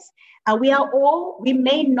rituals. We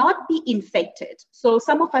may not be infected. So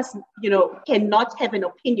some of us, cannot have an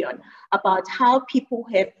opinion about how people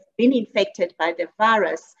who have been infected by the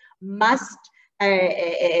virus must,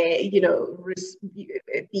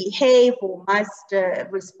 behave or must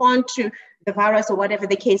respond to the virus or whatever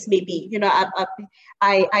the case may be.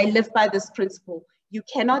 I live by this principle. You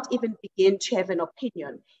cannot even begin to have an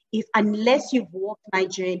opinion unless you've walked my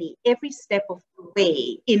journey every step of the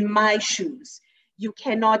way in my shoes. You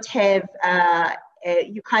cannot have,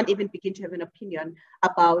 you can't even begin to have an opinion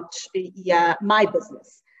about my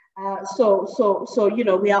business. So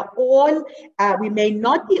we are all, we may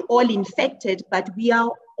not be all infected, but we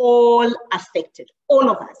are all affected. All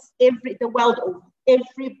of us, the world over,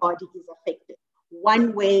 everybody is affected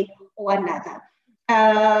one way or another.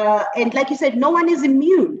 And like you said, no one is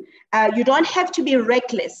immune. You don't have to be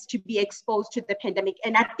reckless to be exposed to the pandemic.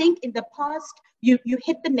 And I think in the past, you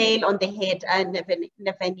hit the nail on the head,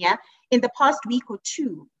 Navanya. In the past week or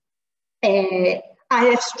two, I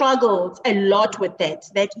have struggled a lot with that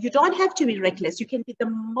you don't have to be reckless. You can be the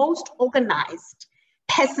most organized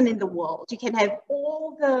person in the world. You can have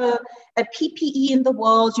all the PPE in the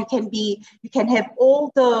world. You can have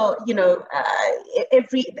all the,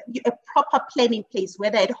 a proper plan in place,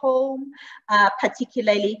 whether at home,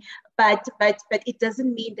 particularly, but it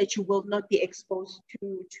doesn't mean that you will not be exposed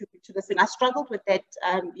to this. And I struggled with that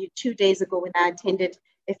a few days ago when I attended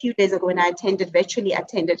virtually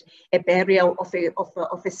attended a burial of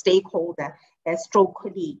a stakeholder, a stroke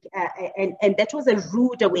colleague, and that was a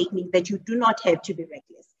rude awakening that you do not have to be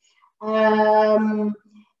reckless. And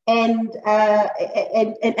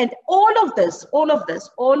all of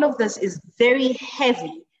this is very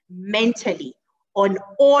heavy mentally on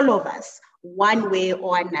all of us, one way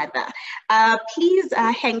or another. Please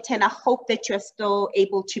hang 10. I hope that you're still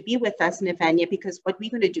able to be with us, Navanya, because what we're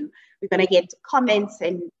going to do, we're going to get comments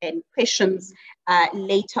and questions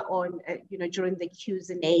later on, during the Q's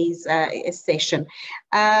and A's session.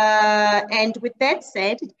 And with that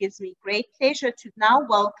said, it gives me great pleasure to now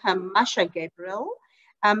welcome Masha Gabriel.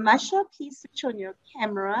 Masha, please switch on your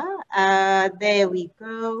camera. There we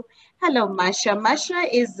go. Hello, Masha. Masha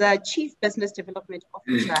is Chief Business Development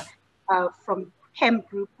Officer from Chem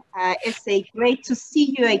Group SA. Great to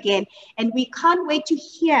see you again. And we can't wait to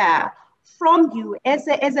hear from you as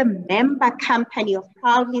a member company of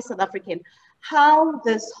Proudly South African, how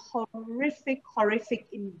this horrific,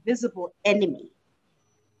 invisible enemy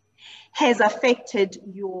has affected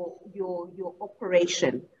your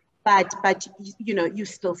operation. But you're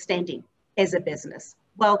still standing as a business.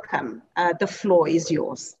 Welcome. The floor is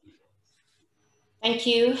yours. Thank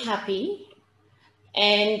you, Happy.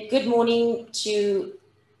 And good morning to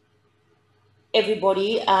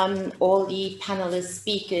everybody, all the panelists,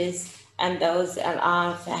 speakers, and those that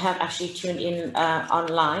have actually tuned in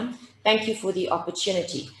online. Thank you for the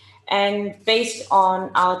opportunity. And based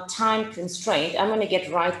on our time constraint, I'm going to get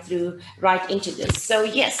right into this. So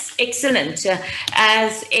yes, excellent.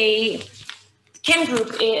 As a Chem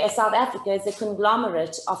Group, South Africa is a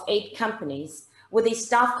conglomerate of 8 companies with a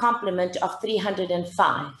staff complement of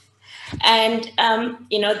 305. And,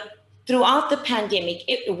 throughout the pandemic,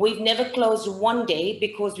 we've never closed one day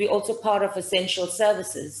because we're also part of essential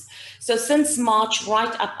services. So since March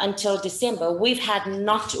right up until December, we've had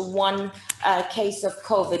not one case of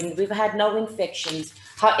COVID, and we've had no infections.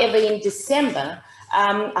 However, in December,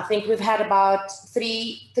 I think we've had about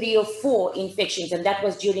three or four infections, and that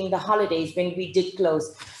was during the holidays when we did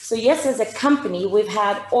close. So yes, as a company, we've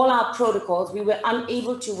had all our protocols. We were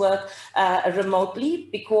unable to work remotely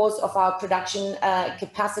because of our production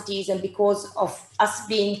capacities and because of us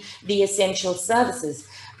being the essential services.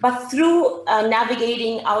 But through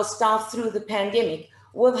navigating our staff through the pandemic,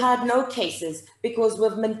 we've had no cases because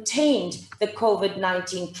we've maintained the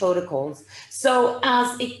COVID-19 protocols. So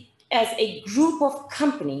as a group of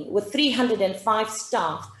company with 305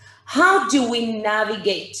 staff, how do we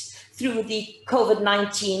navigate through the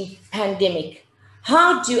COVID-19 pandemic?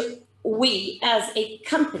 How do we, as a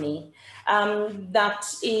company that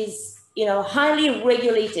is highly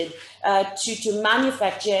regulated to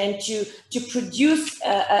manufacture and to produce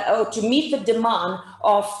or to meet the demand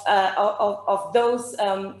of those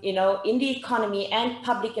in the economy and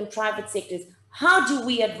public and private sectors, how do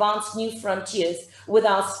we advance new frontiers with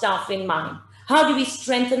our staff in mind? How do we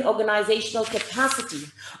strengthen organizational capacity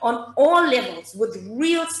on all levels with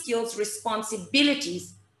real skills,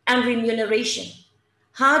 responsibilities, and remuneration?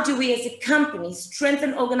 How do we as a company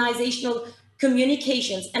strengthen organizational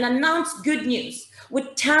communications and announce good news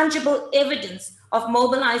with tangible evidence of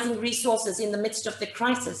mobilizing resources in the midst of the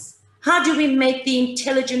crisis? How do we make the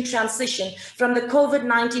intelligent transition from the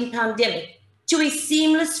COVID-19 pandemic to a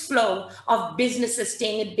seamless flow of business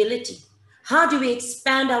sustainability? How do we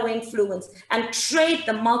expand our influence and trade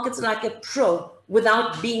the markets like a pro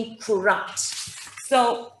without being corrupt?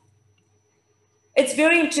 So it's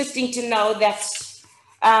very interesting to know that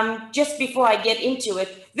just before I get into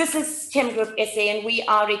it, this is Chem Group SA, and we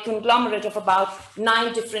are a conglomerate of about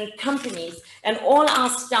 9 different companies, and all our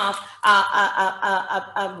staff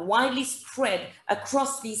are widely spread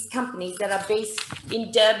across these companies that are based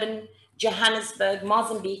in Durban, Johannesburg,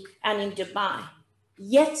 Mozambique, and in Dubai.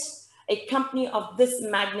 Yet, a company of this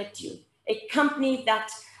magnitude, a company that,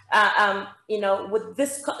 with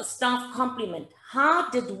this staff complement, how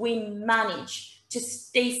did we manage to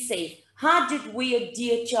stay safe? How did we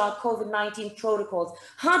adhere to our COVID-19 protocols?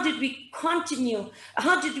 How did we continue?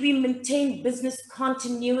 How did we maintain business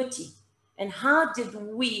continuity? And how did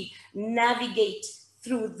we navigate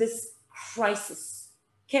through this crisis?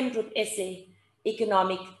 Chem Group SA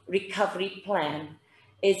Economic Recovery Plan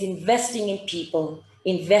is investing in people,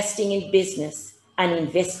 investing in business, and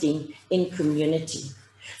investing in community.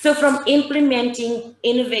 So from implementing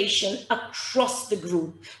innovation across the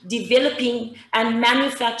group, developing and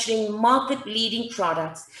manufacturing market-leading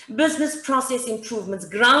products, business process improvements,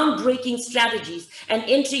 groundbreaking strategies, and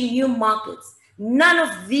entering new markets, none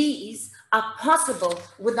of these are possible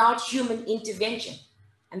without human intervention.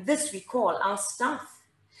 And this we call our staff.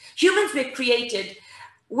 Humans were created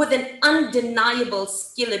with an undeniable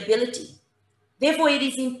skill ability. Therefore, it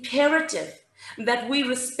is imperative that we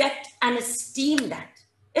respect and esteem that.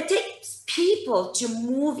 It takes people to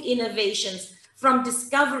move innovations from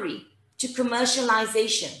discovery to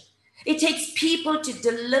commercialization. It takes people to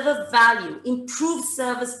deliver value, improve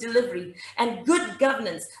service delivery, and good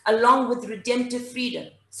governance along with redemptive freedom.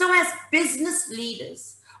 So as business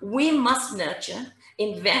leaders, we must nurture,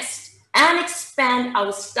 invest, and expand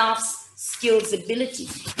our staff's skills ability.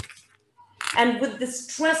 And with the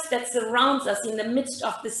stress that surrounds us in the midst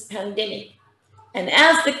of this pandemic, and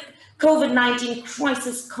as the COVID-19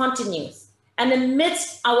 crisis continues, and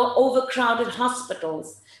amidst our overcrowded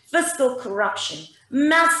hospitals, fiscal corruption,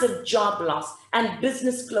 massive job loss, and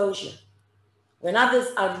business closure, when others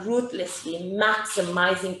are ruthlessly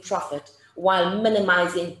maximizing profit while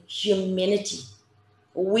minimizing humanity,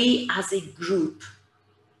 we as a group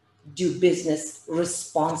do business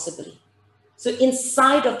responsibly. So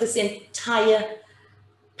inside of this entire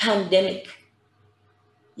pandemic,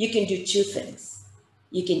 you can do two things.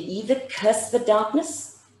 You can either curse the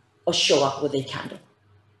darkness or show up with a candle.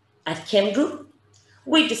 At Chem Group,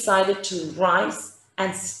 we decided to rise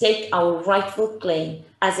and stake our rightful claim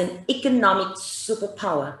as an economic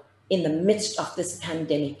superpower in the midst of this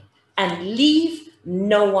pandemic and leave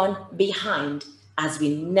no one behind as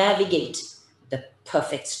we navigate the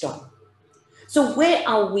perfect storm. So where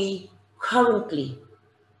are we currently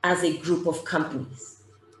as a group of companies?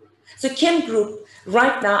 So Chem Group,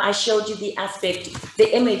 right now I showed you the aspect,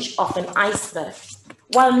 the image of an iceberg.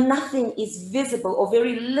 While nothing is visible or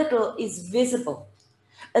very little is visible,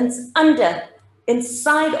 and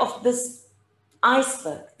inside of this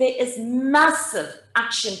iceberg, there is massive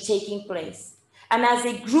action taking place. And as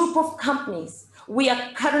a group of companies, we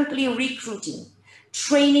are currently recruiting,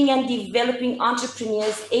 training and developing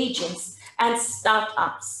entrepreneurs, agents, and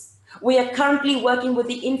startups. We are currently working with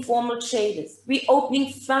the informal traders. We're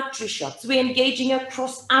opening factory shops. We're engaging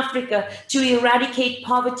across Africa to eradicate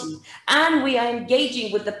poverty. And we are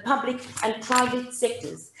engaging with the public and private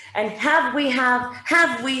sectors. And have we had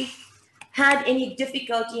any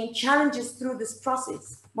difficulty and challenges through this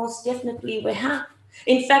process? Most definitely we have.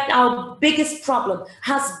 In fact, our biggest problem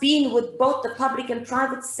has been with both the public and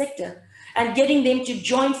private sector and getting them to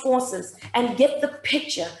join forces and get the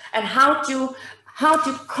picture and how to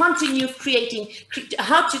continue to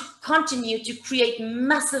create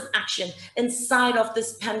massive action inside of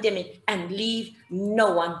this pandemic and leave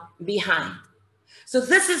no one behind. So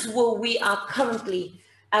this is where we are currently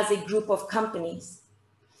as a group of companies.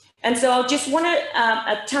 And so I just want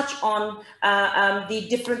to touch on the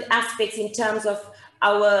different aspects in terms of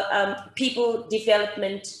our people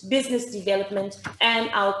development, business development, and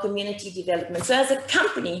our community development. So as a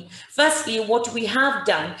company, firstly, what we have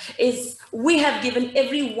done is we have given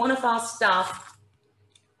every one of our staff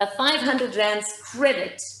a 500 rands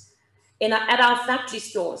credit at our factory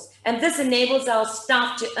stores. And this enables our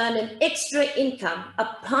staff to earn an extra income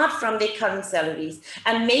apart from their current salaries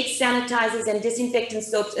and make sanitizers and disinfectant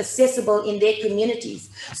soaps accessible in their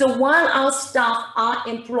communities. So while our staff are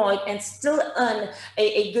employed and still earn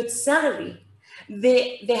a good salary,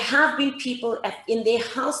 there have been people in their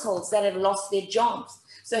households that have lost their jobs.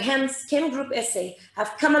 So hence, Chem Group SA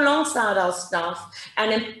have come alongside our staff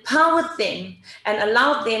and empowered them and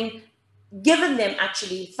allowed them, given them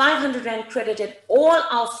actually 500 rand credit at all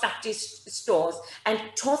our factory stores and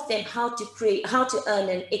taught them how to earn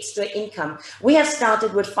an extra income. We have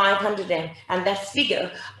started with 500 rand and that figure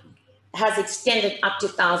has extended up to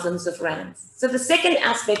thousands of rands. So the second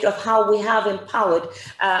aspect of how we have empowered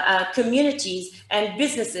communities and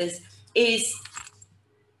businesses is,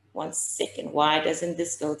 one second, why doesn't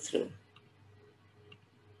this go through?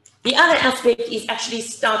 The other aspect is actually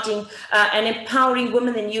starting and empowering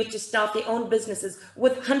women and youth to start their own businesses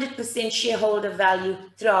with 100% shareholder value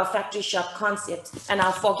through our factory shop concept and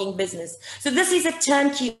our fogging business. So this is a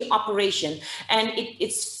turnkey operation, and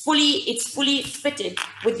it's fully fitted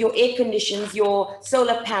with your air conditions, your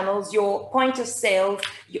solar panels, your point of sale.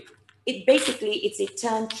 It's a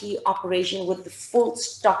turnkey operation with the full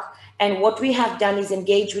stock. And what we have done is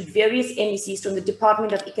engage with various MECs from the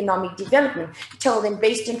Department of Economic Development, tell them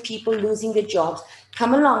based on people losing their jobs,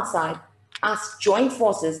 come alongside us, join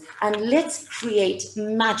forces, and let's create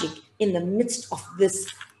magic in the midst of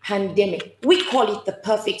this pandemic. We call it the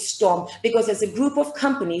perfect storm because as a group of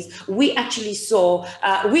companies, we actually saw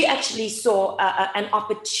an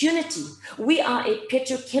opportunity. We are a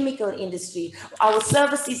petrochemical industry. Our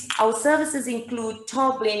services include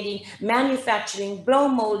tar blending, manufacturing, blow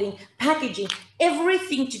molding, packaging,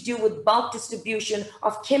 everything to do with bulk distribution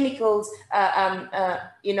of chemicals,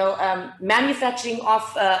 manufacturing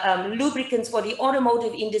of lubricants for the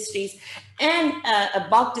automotive industries, and a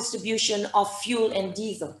bulk distribution of fuel and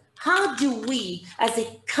diesel. How do we, as a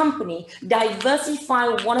company, diversify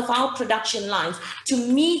one of our production lines to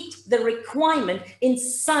meet the requirement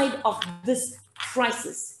inside of this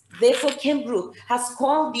crisis? Therefore, Chem Group has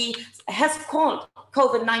called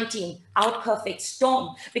COVID-19, our perfect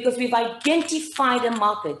storm, because we've identified a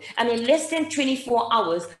market, and in less than 24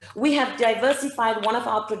 hours, we have diversified one of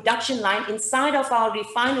our production line inside of our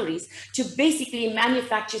refineries to basically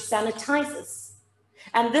manufacture sanitizers.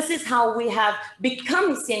 And this is how we have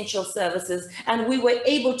become essential services. And we were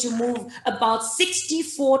able to move about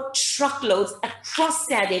 64 truckloads across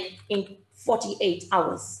SADC in 48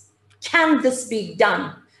 hours. Can this be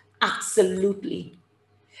done? Absolutely.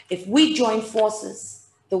 If we join forces,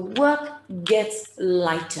 the work gets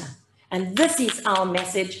lighter. And this is our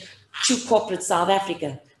message to corporate South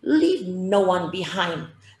Africa. Leave no one behind.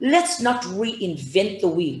 Let's not reinvent the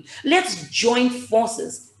wheel. Let's join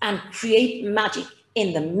forces and create magic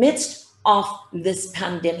in the midst of this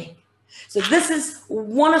pandemic. So this is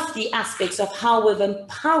one of the aspects of how we've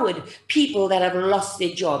empowered people that have lost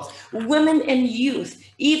their jobs, women and youth,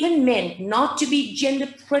 even men, not to be gender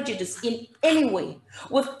prejudiced in any way.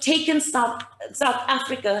 We've taken South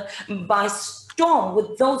Africa by storm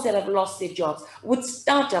with those that have lost their jobs, with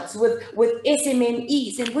startups, with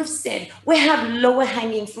SMMEs, and we've said we have lower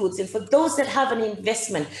hanging fruits. And for those that have an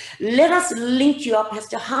investment, let us link you up as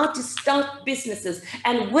to how to start businesses,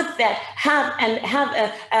 and with that have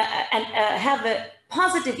a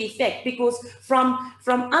positive effect, because from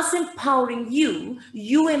us empowering you,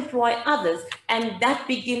 you employ others, and that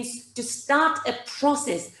begins to start a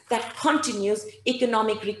process that continues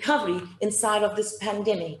economic recovery inside of this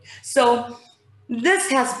pandemic. So this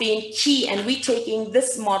has been key, and we're taking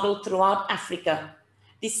this model throughout Africa.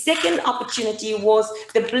 The second opportunity was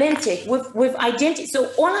the blend tech. We've identified,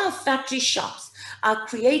 so all our factory shops are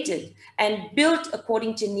created and built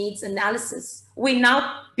according to needs analysis. We're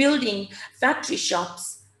now building factory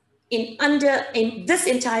shops in this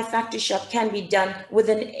entire factory shop can be done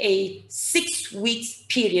within a 6 weeks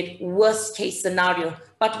period, worst case scenario,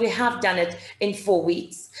 but we have done it in 4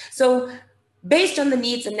 weeks. So based on the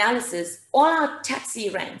needs analysis, all our taxi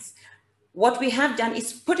ranks, what we have done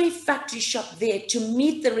is put a factory shop there to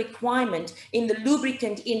meet the requirement in the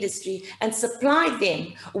lubricant industry and supply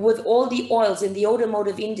them with all the oils in the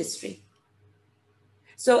automotive industry.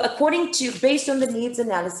 So based on the needs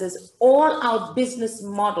analysis, all our business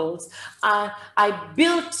models are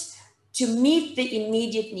built to meet the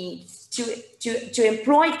immediate needs, to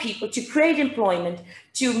employ people, to create employment,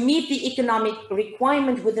 to meet the economic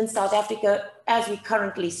requirement within South Africa as we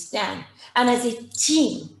currently stand. And as a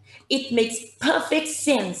team, it makes perfect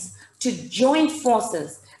sense to join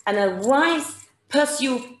forces and arise,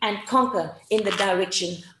 pursue, and conquer in the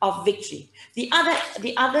direction of victory. The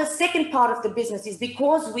other second part of the business is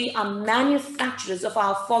because we are manufacturers of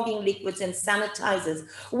our fogging liquids and sanitizers,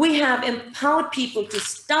 we have empowered people to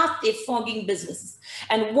start their fogging businesses.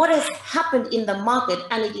 And what has happened in the market,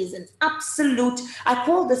 and it is an absolute, I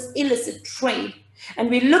call this illicit trade.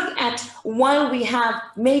 And we look at, while we have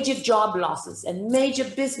major job losses and major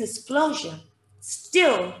business closure,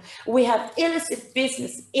 still we have illicit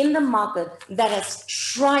business in the market that has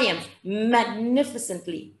triumphed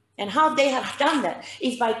magnificently. And how they have done that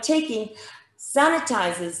is by taking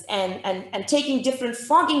sanitizers and taking different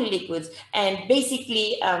fogging liquids and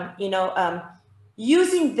basically,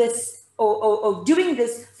 using this or doing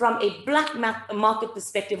this from a black market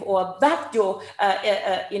perspective, or a backdoor,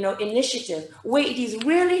 initiative, where it is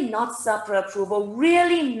really not SAPRA approval,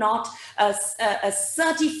 really not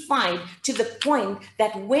certified to the point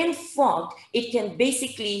that when fogged, it can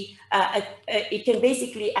basically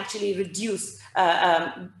actually reduce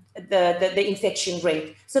the infection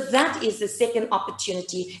rate. So that is the second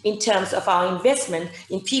opportunity in terms of our investment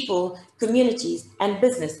in people, communities, and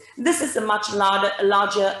business. This is a much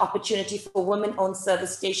larger opportunity for women-owned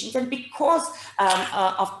service stations. And because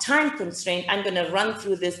of time constraint, I'm going to run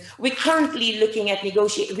through this. We're currently looking at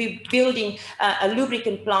we're building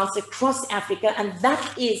lubricant plants across Africa, and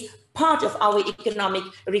that is part of our economic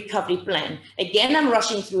recovery plan. Again, I'm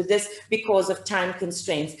rushing through this because of time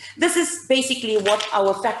constraints. This is basically what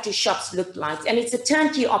our factory shops look like, and it's a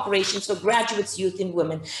turnkey operation for graduates, youth, and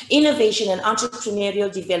women, innovation and entrepreneurial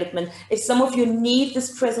development. If some of you need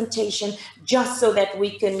this presentation just so that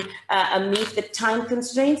we can meet the time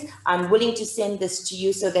constraints, I'm willing to send this to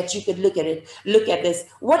you so that you could look at it. Look at this.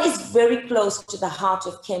 What is very close to the heart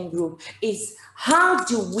of Ken Group is how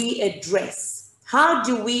do we address,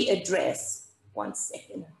 one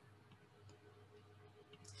second.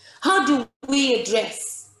 How do we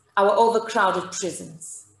address our overcrowded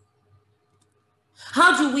prisons?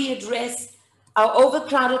 How do we address our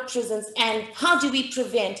overcrowded prisons, and how do we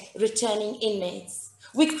prevent returning inmates?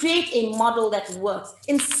 We create a model that works.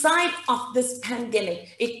 Inside of this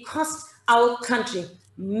pandemic, it cost our country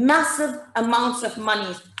massive amounts of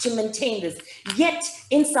money to maintain this. Yet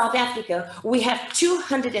in South Africa, we have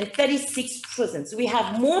 236 prisons. We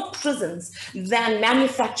have more prisons than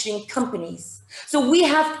manufacturing companies. So we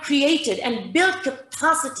have created and built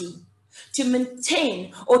capacity to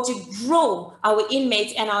maintain or to grow our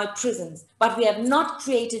inmates and our prisons, but we have not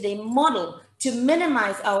created a model to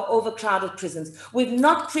minimize our overcrowded prisons. We've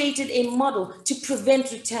not created a model to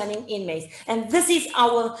prevent returning inmates. And this is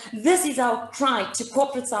our cry to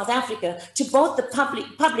corporate South Africa, to both the public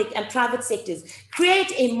and private sectors.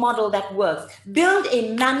 Create a model that works. Build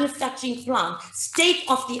a manufacturing plant,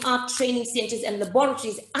 state-of-the-art training centers and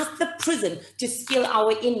laboratories at the prison to skill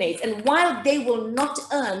our inmates. And while they will not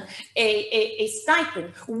earn a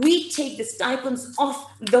stipend, we take the stipends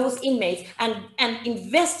off those inmates and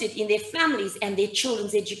invest it in their families and their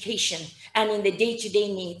children's education and in the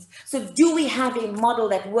day-to-day needs. So do we have a model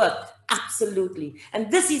that works? Absolutely.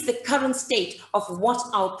 And this is the current state of what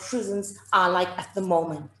our prisons are like at the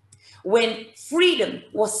moment. When freedom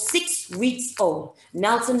was 6 weeks old,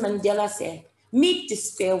 Nelson Mandela said, "Meet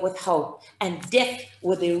despair with hope and death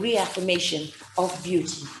with a reaffirmation of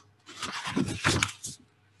beauty."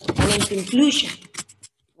 And in conclusion,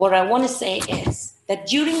 what I want to say is that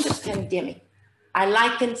during the pandemic, I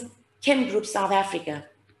likened Chem Group South Africa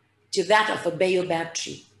to that of a baobab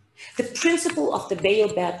tree. The principle of the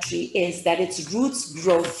baobab tree is that its roots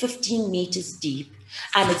grow 15 meters deep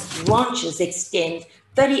and its branches extend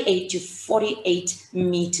 38 to 48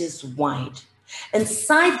 meters wide.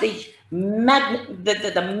 Inside the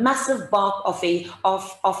massive bark of the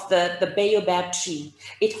baobab tree,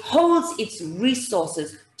 it holds its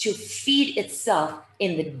resources to feed itself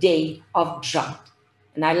in the day of drought.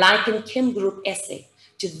 And I liken Kim Group SA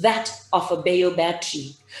to that of a baobab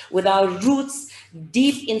tree, with our roots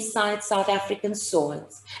deep inside South African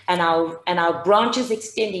soils and our branches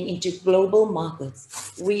extending into global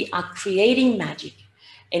markets. We are creating magic,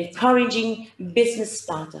 encouraging business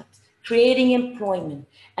startups, creating employment,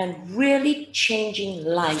 and really changing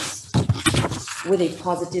lives with a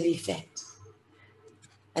positive effect.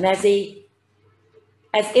 And as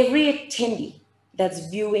every attendee that's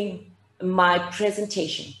viewing my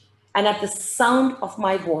presentation, and at the sound of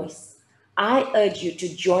my voice, I urge you to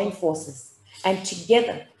join forces, and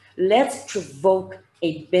together, let's provoke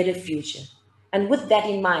a better future. And with that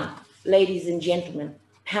in mind, ladies and gentlemen,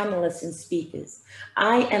 panelists and speakers,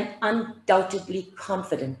 I am undoubtedly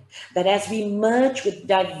confident that as we merge with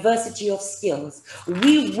diversity of skills,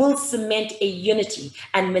 we will cement a unity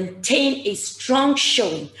and maintain a strong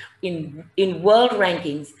showing in world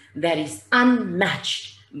rankings that is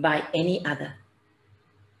unmatched by any other.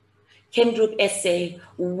 Chem Group SA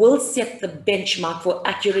will set the benchmark for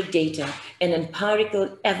accurate data and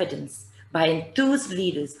empirical evidence by enthused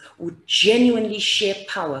leaders who genuinely share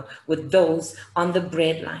power with those on the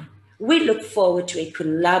breadline. We look forward to a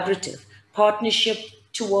collaborative partnership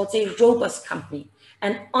towards a robust company,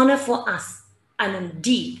 an honor for us and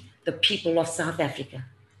indeed the people of South Africa.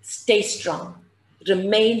 Stay strong,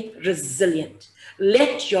 remain resilient.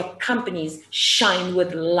 Let your companies shine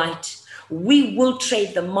with light. We will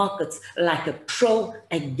trade the markets like a pro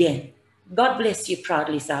again. God bless you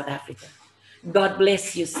proudly, South Africa. God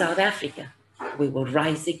bless you, South Africa. We will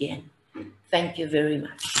rise again. Thank you very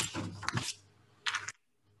much.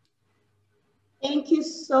 Thank you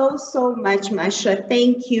so much, Masha.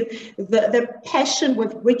 Thank you. The passion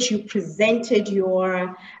with which you presented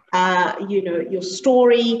your, your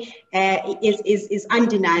story is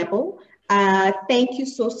undeniable. Thank you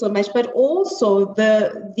so much. But also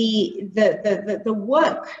the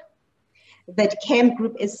work that Chem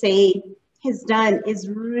Group SA has done is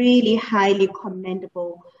really highly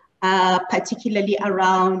commendable, particularly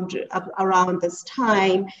around this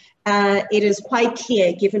time. It is quite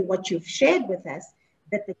clear, given what you've shared with us,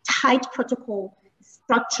 that the tight protocol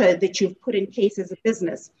structure that you've put in place as a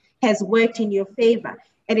business has worked in your favor.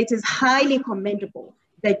 And it is highly commendable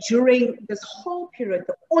that during this whole period,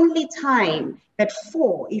 the only time that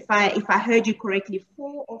if I heard you correctly,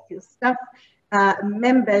 4 of your staff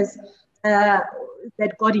members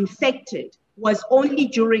that got infected was only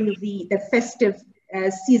during the festive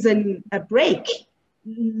season break,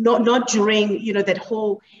 not during that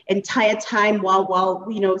whole entire time while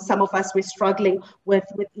some of us were struggling with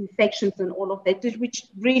infections and all of that, which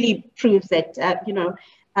really proves that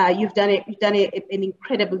you've done an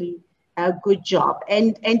incredibly good job,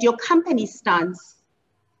 and your company stance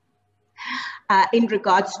in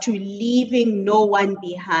regards to leaving no one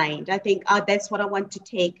behind. I think that's what I want to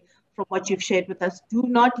take from what you've shared with us. Do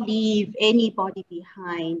not leave anybody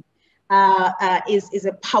behind. is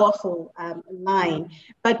a powerful line.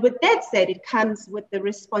 But with that said, it comes with the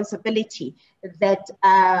responsibility that,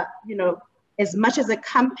 you know, as much as a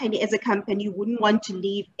company wouldn't want to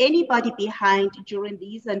leave anybody behind during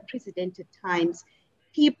these unprecedented times,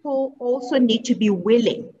 people also need to be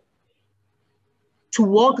willing to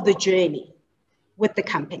walk the journey with the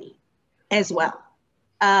company as well.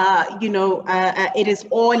 You know, it is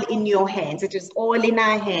all in your hands. It is all in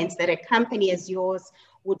our hands that a company as yours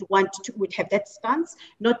would have that stance,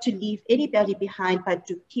 not to leave anybody behind, but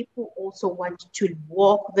do people also want to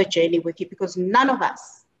walk the journey with you? Because none of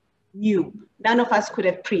us knew, none of us could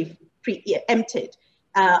have preempted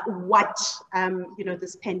what you know,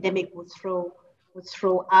 this pandemic would throw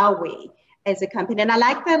our way as a company. And I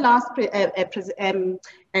like the last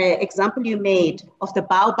example you made of the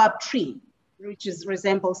baobab tree, which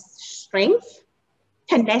resembles strength,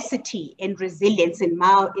 tenacity, and resilience in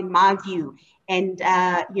my view. And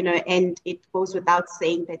you know, and it goes without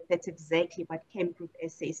saying that that's exactly what Chem Group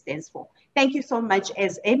SA stands for. Thank you so much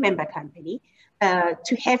as a member company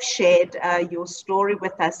to have shared your story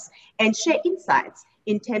with us and share insights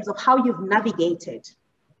in terms of how you've navigated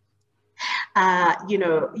you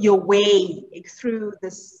know, your way through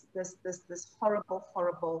this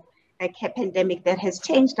horrible pandemic that has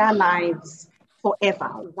changed our lives forever,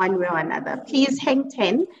 one way or another. Please hang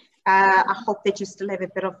 10. I hope that you still have a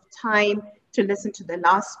bit of time to listen to the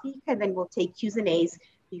last speaker, and then we'll take Q's and A's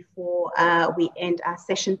before we end our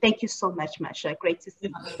session. Thank you so much, Masha. Great to see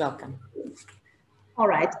you. You're welcome. All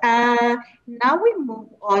right. Now we move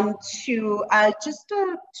on to just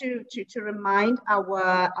to remind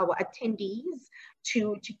our attendees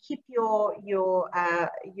to keep your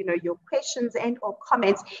you know, your questions and or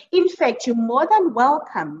comments. In fact, you're more than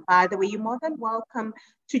welcome. By the way, you're more than welcome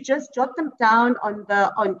to just jot them down on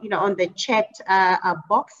the chat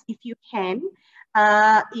box if you can.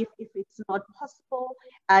 If it's not possible,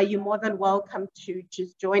 you're more than welcome to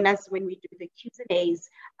just join us when we do the Q's and A's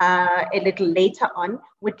a little later on.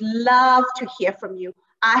 We'd love to hear from you.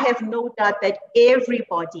 I have no doubt that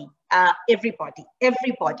everybody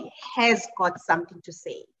has got something to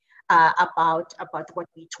say about what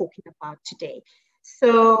we're talking about today.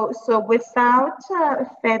 So without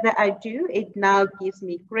further ado, it now gives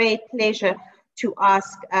me great pleasure to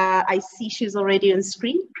ask, I see she's already on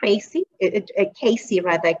screen, Casey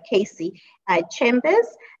Chambers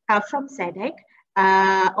from SADC,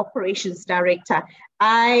 Operations Director.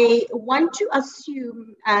 I want to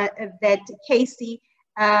assume that Casey,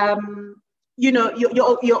 you know,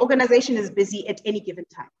 your organization is busy at any given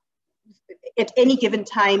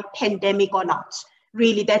time, pandemic or not.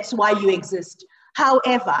 Really, that's why you exist.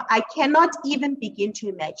 However, I cannot even begin to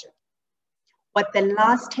imagine what the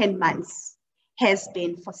last 10 months has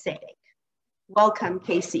been for SADC. Welcome,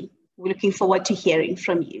 Casey. We're looking forward to hearing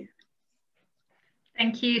from you.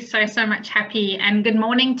 Thank you so much, Happy, and good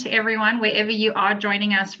morning to everyone wherever you are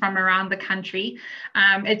joining us from around the country.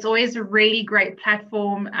 It's always a really great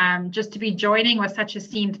platform just to be joining with such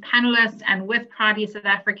esteemed panelists and with Proudly South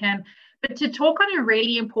African, but to talk on a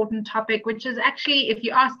really important topic, which is actually, if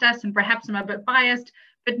you asked us, and perhaps I'm a bit biased,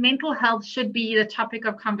 but mental health should be the topic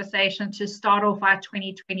of conversation to start off our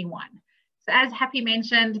 2021. So as Happy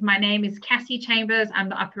mentioned, my name is Cassie Chambers. I'm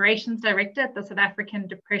the Operations Director at the South African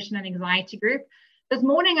Depression and Anxiety Group. This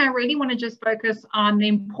morning, I really want to just focus on the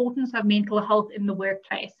importance of mental health in the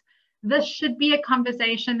workplace. This should be a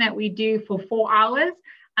conversation that we do for 4 hours.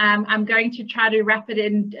 I'm going to try to wrap it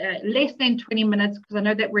in less than 20 minutes because I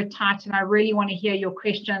know that we're tight and I really want to hear your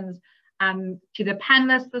questions to the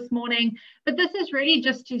panelists this morning. But this is really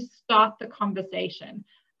just to start the conversation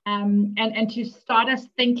and to start us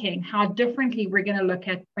thinking how differently we're going to look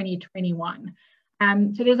at 2021.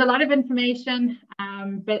 So there's a lot of information,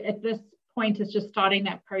 but at this point is just starting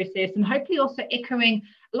that process and hopefully also echoing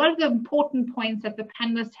a lot of the important points that the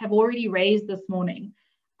panelists have already raised this morning.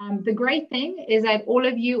 The great thing is that all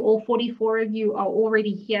of you, all 44 of you, are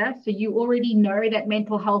already here. So you already know that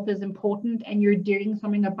mental health is important and you're doing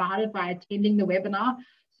something about it by attending the webinar.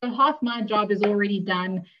 So half my job is already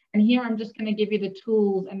done. And here I'm just going to give you the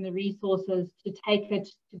tools and the resources to take it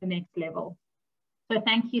to the next level. So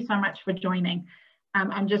thank you so much for joining.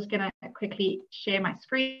 I'm just going to quickly share my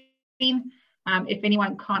screen. If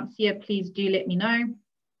anyone can't see it, please do let me know.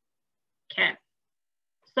 Okay.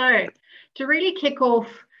 So to really kick off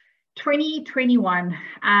 2021,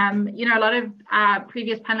 you know, a lot of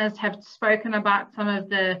previous panelists have spoken about some of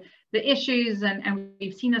the issues and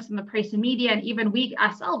we've seen this in the press and media, and even we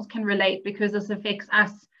ourselves can relate because this affects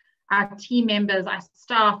us, our team members, our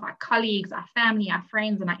staff, our colleagues, our family, our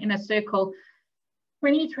friends, and our inner circle.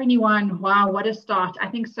 2021, wow, what a start. I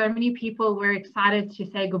think so many people were excited to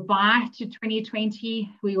say goodbye to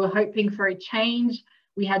 2020. We were hoping for a change.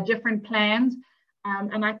 We had different plans.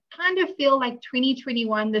 And I kind of feel like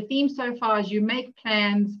 2021, the theme so far is you make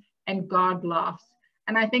plans and God laughs.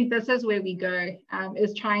 And I think this is where we go,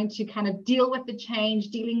 is trying to kind of deal with the change,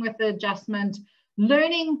 dealing with the adjustment,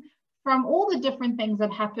 learning from all the different things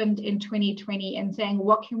that happened in 2020 and saying,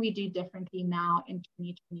 what can we do differently now in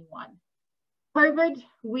 2021? COVID,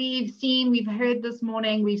 we've heard this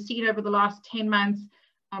morning, we've seen over the last 10 months,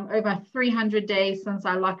 over 300 days since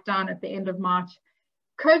our lockdown at the end of March.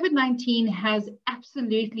 COVID-19 has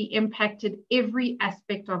absolutely impacted every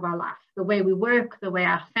aspect of our life, the way we work, the way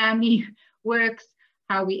our family works,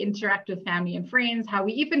 how we interact with family and friends, how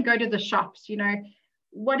we even go to the shops. You know,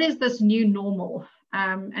 what is this new normal?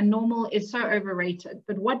 And normal is so overrated,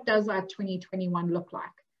 but what does our 2021 look like?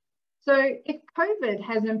 So if COVID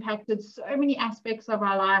has impacted so many aspects of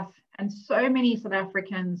our life and so many South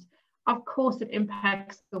Africans, of course it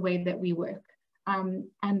impacts the way that we work,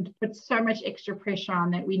 and puts so much extra pressure on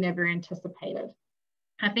that we never anticipated.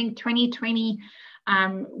 I think 2020,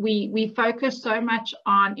 we focused so much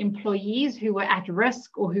on employees who were at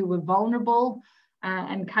risk or who were vulnerable,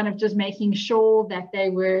 and kind of just making sure that they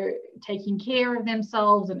were taking care of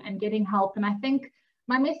themselves and getting help. And I think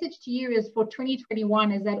my message to you is for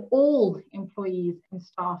 2021 is that all employees and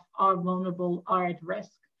staff are vulnerable, are at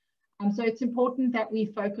risk. And so it's important that we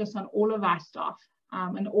focus on all of our staff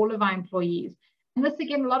and all of our employees. And this,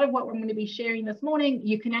 again, a lot of what we're going to be sharing this morning,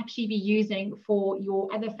 you can actually be using for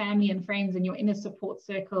your other family and friends and your inner support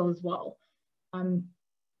circle as well.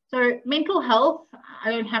 So mental health,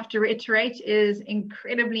 I don't have to reiterate, is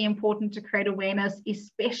incredibly important to create awareness,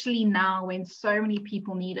 especially now when so many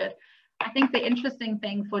people need it. I think the interesting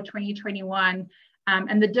thing for 2021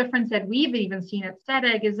 and the difference that we've even seen at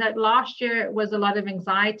SADC is that last year it was a lot of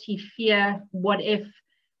anxiety, fear, what if,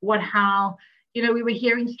 what how. You know, we were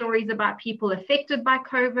hearing stories about people affected by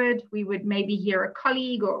COVID. We would maybe hear a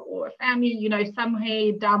colleague or a family, you know,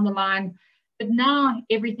 somewhere down the line. But now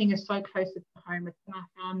everything is so close to home. It's in our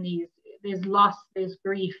families. There's loss, there's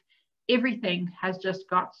grief. Everything has just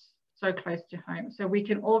got so close to home. So we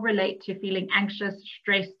can all relate to feeling anxious,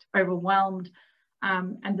 stressed, overwhelmed.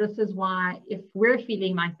 And this is why if we're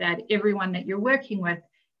feeling like that, everyone that you're working with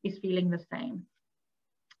is feeling the same.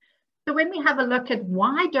 So when we have a look at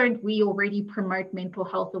why don't we already promote mental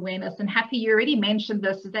health awareness, and Happy, you already mentioned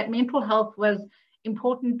this, is that mental health was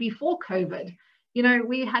important before COVID. You know,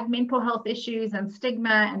 we had mental health issues and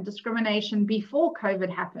stigma and discrimination before COVID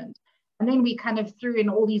happened. And then we kind of threw in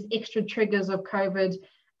all these extra triggers of COVID,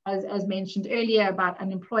 as mentioned earlier, about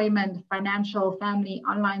unemployment, financial, family,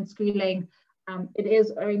 online schooling. It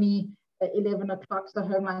is only 11 o'clock, so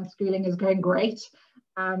homeland schooling is going great.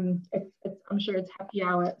 I'm sure it's happy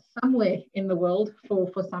hour somewhere in the world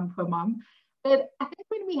for some poor mom. But I think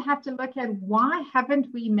when we have to look at why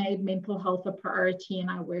haven't we made mental health a priority in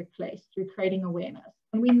our workplace through creating awareness?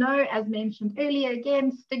 And we know, as mentioned earlier,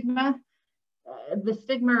 again, stigma, the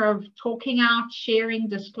stigma of talking out, sharing,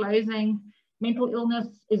 disclosing. Mental illness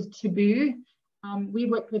is taboo. We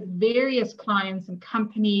work with various clients and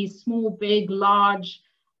companies, small, big, large,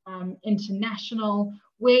 international,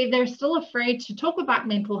 where they're still afraid to talk about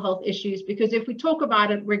mental health issues, because if we talk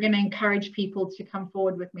about it, we're going to encourage people to come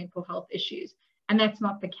forward with mental health issues. And that's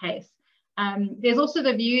not the case. There's also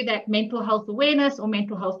the view that mental health awareness or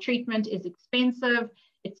mental health treatment is expensive.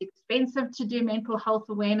 It's expensive to do mental health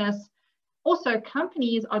awareness. Also,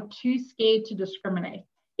 companies are too scared to discriminate.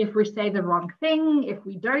 If we say the wrong thing, if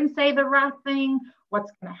we don't say the right thing,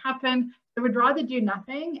 what's going to happen? So we'd rather do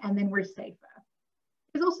nothing and then we're safer.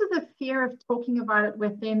 There's also the fear of talking about it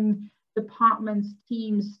within departments,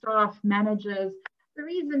 teams, staff, managers. The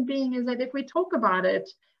reason being is that if we talk about it,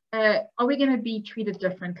 are we going to be treated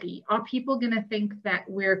differently? Are people going to think that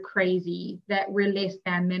we're crazy, that we're less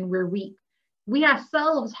than we're weak? We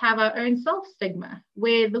ourselves have our own self-stigma,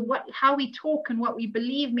 where how we talk and what we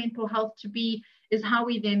believe mental health to be is how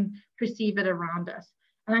we then perceive it around us.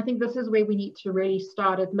 And I think this is where we need to really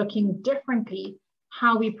start at looking differently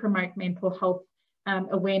how we promote mental health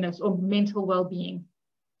awareness or mental well-being.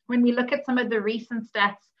 When we look at some of the recent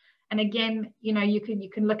stats, and again, you know, you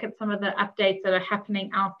can look at some of the updates that are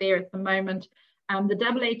happening out there at the moment. The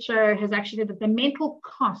WHO has actually said that the mental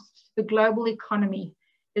cost to the global economy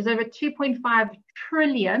is over 2.5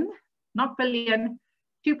 trillion, not billion,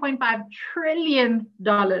 $2.5 trillion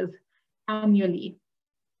annually.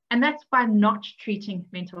 And that's by not treating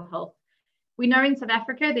mental health. We know in South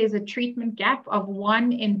Africa, there's a treatment gap of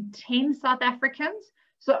 1 in 10 South Africans.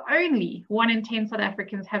 So only 1 in 10 South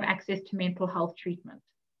Africans have access to mental health treatment.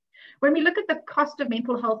 When we look at the cost of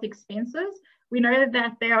mental health expenses, we know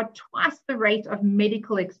that they are twice the rate of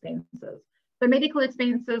medical expenses. So medical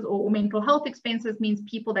expenses or mental health expenses means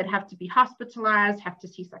people that have to be hospitalized, have to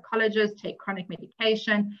see psychologists, take chronic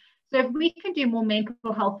medication. So if we can do more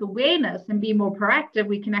mental health awareness and be more proactive,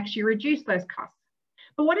 we can actually reduce those costs.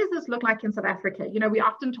 But what does this look like in South Africa? You know, we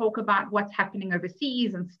often talk about what's happening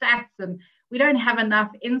overseas and stats, and we don't have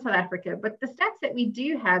enough in South Africa. But the stats that we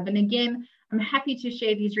do have, and again, I'm happy to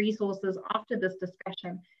share these resources after this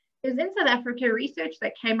discussion, is in South Africa research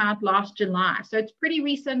that came out last July. So it's pretty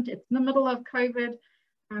recent, it's in the middle of COVID,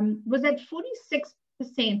 was that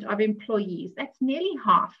 46% of employees, that's nearly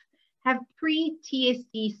half, have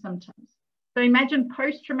pre-TSD symptoms. So imagine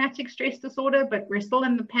post-traumatic stress disorder, but we're still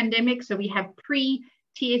in the pandemic, so we have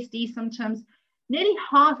pre-TSD symptoms. Nearly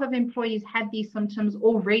half of employees had these symptoms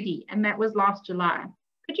already, and that was last July.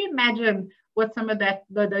 Could you imagine what some of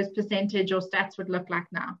those percentage or stats would look like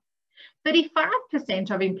now?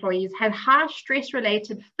 35% of employees had high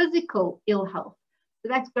stress-related physical ill health. So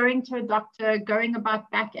that's going to a doctor, going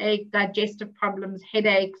about backache, digestive problems,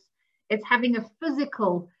 headaches. It's having a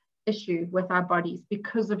physical issue with our bodies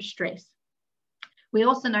because of stress. We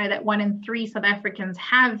also know that 1 in 3 South Africans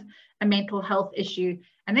have a mental health issue.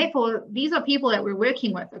 And therefore, these are people that we're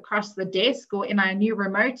working with across the desk or in our new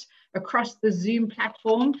remote, across the Zoom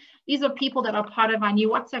platform. These are people that are part of our new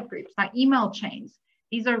WhatsApp groups, our email chains.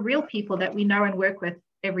 These are real people that we know and work with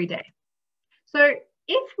every day. So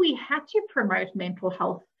if we had to promote mental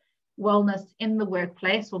health wellness in the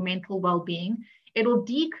workplace or mental well-being, it'll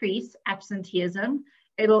decrease absenteeism,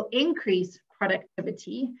 it'll increase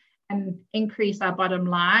productivity and increase our bottom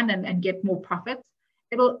line and get more profits.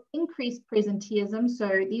 It'll increase presenteeism. So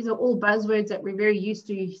these are all buzzwords that we're very used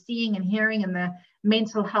to seeing and hearing in the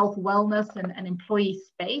mental health, wellness and employee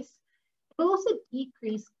space. It'll also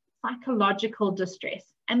decrease psychological distress.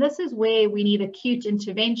 And this is where we need acute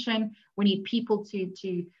intervention. We need people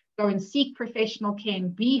to go and seek professional care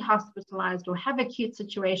and be hospitalized or have acute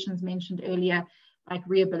situations mentioned earlier, like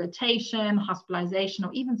rehabilitation, hospitalization,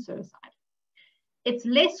 or even suicide. It's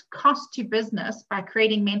less cost to business by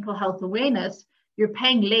creating mental health awareness. You're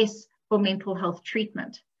paying less for mental health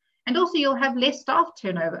treatment. And also you'll have less staff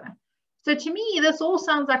turnover. So to me, this all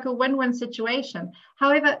sounds like a win-win situation.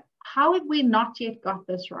 However, how have we not yet got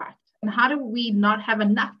this right? And how do we not have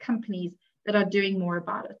enough companies that are doing more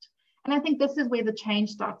about it? And I think this is where the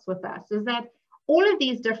change starts with us, is that all of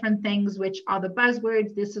these different things, which are the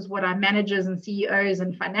buzzwords, this is what our managers and CEOs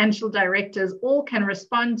and financial directors all can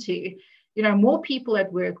respond to. You know, more people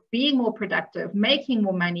at work, being more productive, making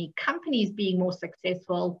more money, companies being more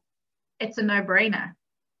successful. It's a no-brainer.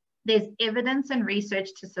 There's evidence and research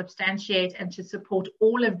to substantiate and to support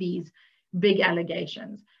all of these big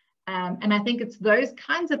allegations. And I think it's those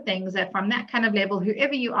kinds of things that from that kind of level,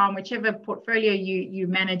 whoever you are, whichever portfolio you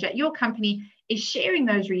manage at your company, is sharing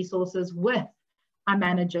those resources with our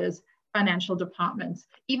managers, financial departments,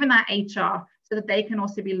 even our HR, so that they can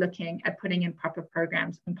also be looking at putting in proper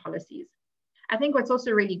programs and policies. I think what's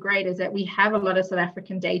also really great is that we have a lot of South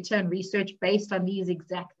African data and research based on these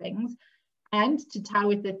exact things. And to tie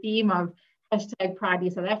with the theme of hashtag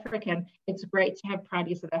Proudly South African, it's great to have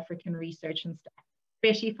Proudly South African research and stuff,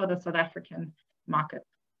 especially for the South African market.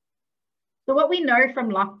 So what we know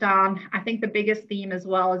from lockdown, I think the biggest theme as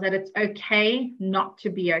well is that it's okay not to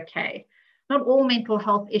be okay. Not all mental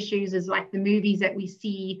health issues is like the movies that we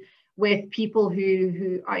see with people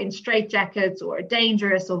who are in straitjackets or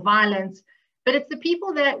dangerous or violent, but it's the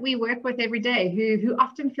people that we work with every day who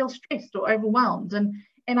often feel stressed or overwhelmed. And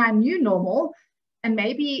in our new normal, and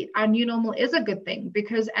maybe our new normal is a good thing,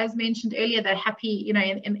 because as mentioned earlier, that happy, you know,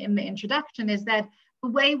 in the introduction, is that the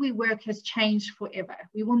way we work has changed forever.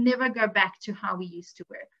 We will never go back to how we used to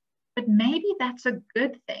work. But maybe that's a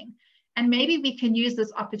good thing. And maybe we can use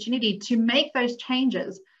this opportunity to make those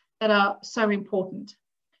changes that are so important.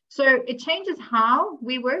 So it changes how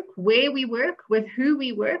we work, where we work, with who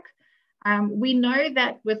we work. We know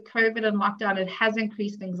that with COVID and lockdown, it has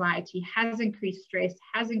increased anxiety, has increased stress,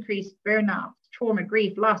 has increased burnout, trauma,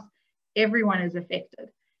 grief, loss. Everyone is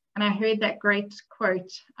affected. And I heard that great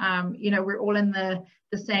quote, you know, we're all in the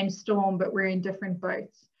same storm, but we're in different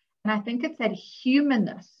boats. And I think it's that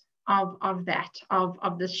humanness of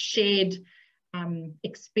this shared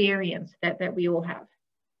experience that we all have.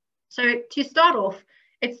 So to start off,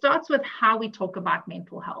 it starts with how we talk about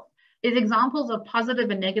mental health. There's examples of positive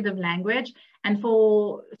and negative language. And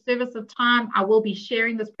for service of time, I will be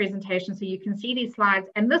sharing this presentation so you can see these slides.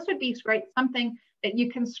 And this would be great, something that you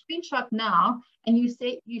can screenshot now and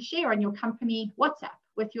you share on your company WhatsApp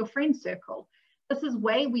with your friend circle. This is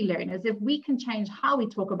way we learn, as if we can change how we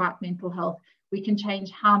talk about mental health, we can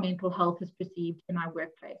change how mental health is perceived in our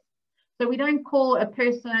workplace. So we don't call a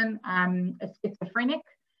person a schizophrenic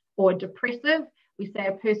or depressive. We say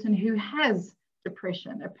a person who has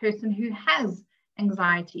depression, a person who has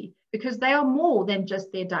anxiety, because they are more than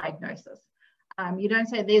just their diagnosis. You don't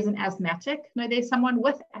say there's an asthmatic. No, there's someone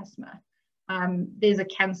with asthma. There's a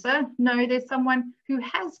cancer. No, there's someone who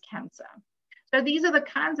has cancer. So these are the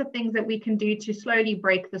kinds of things that we can do to slowly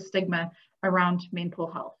break the stigma around mental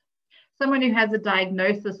health. Someone who has a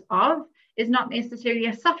diagnosis of is not necessarily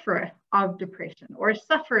a sufferer of depression or a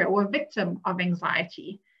sufferer or a victim of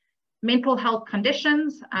anxiety. Mental health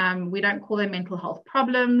conditions, we don't call them mental health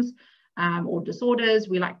problems or disorders.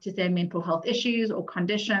 We like to say mental health issues or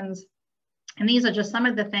conditions. And these are just some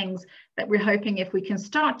of the things that we're hoping if we can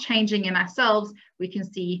start changing in ourselves, we can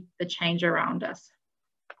see the change around us.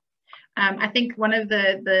 I think one of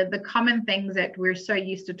the common things that we're so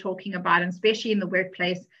used to talking about, and especially in the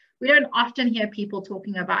workplace, we don't often hear people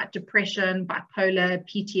talking about depression, bipolar,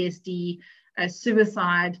 PTSD,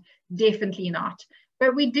 suicide, definitely not.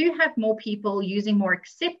 But we do have more people using more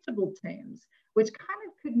acceptable terms, which kind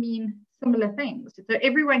of could mean similar things. So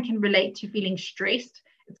everyone can relate to feeling stressed.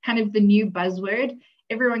 It's kind of the new buzzword.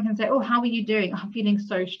 Everyone can say, oh, how are you doing? I'm feeling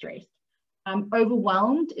so stressed.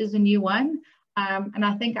 Overwhelmed is a new one. And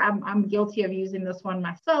I think I'm guilty of using this one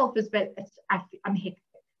myself, is that I'm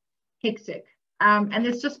hectic. And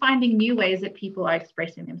it's just finding new ways that people are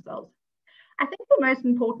expressing themselves. I think the most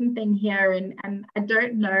important thing here, and I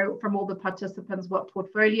don't know from all the participants what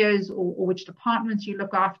portfolios or which departments you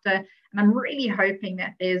look after, and I'm really hoping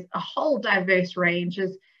that there's a whole diverse range,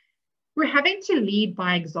 is we're having to lead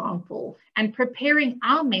by example and preparing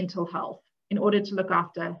our mental health in order to look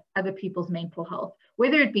after other people's mental health,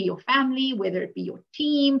 whether it be your family, whether it be your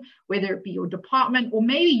team, whether it be your department, or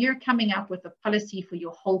maybe you're coming up with a policy for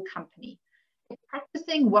your whole company. It's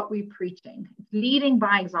practicing what we're preaching, it's leading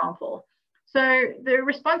by example. So the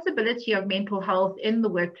responsibility of mental health in the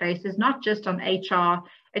workplace is not just on HR,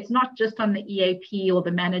 it's not just on the EAP or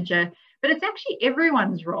the manager, but it's actually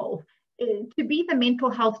everyone's role to be the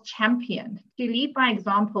mental health champion, to lead by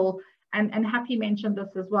example. And Happy mentioned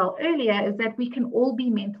this as well earlier, is that we can all be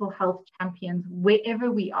mental health champions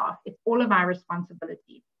wherever we are. It's all of our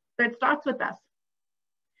responsibility. So it starts with us.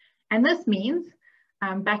 And this means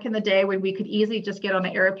back in the day when we could easily just get on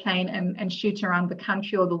an airplane and shoot around the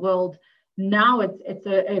country or the world, now it's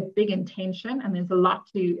a big intention, and there's a lot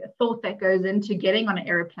to thought that goes into getting on an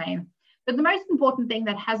airplane. But the most important thing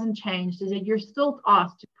that hasn't changed is that you're still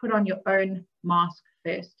asked to put on your own mask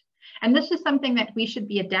first. And this is something that we should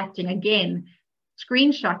be adapting. Again,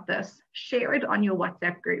 screenshot this, share it on your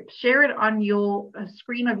WhatsApp group, share it on your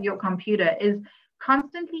screen of your computer, is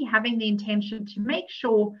constantly having the intention to make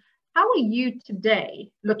sure, how are you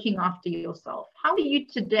today looking after yourself? How are you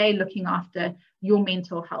today looking after your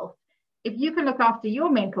mental health? If you can look after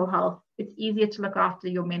your mental health, it's easier to look after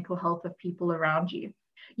your mental health of people around you.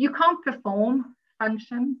 You can't perform,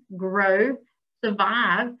 function, grow,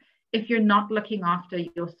 survive if you're not looking after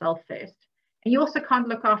yourself first. And you also can't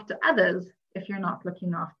look after others if you're not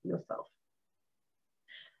looking after yourself.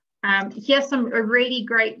 Here's some really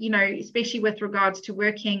great, especially with regards to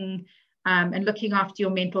working and looking after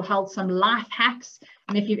your mental health, some life hacks.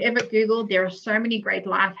 And if you've ever Googled, there are so many great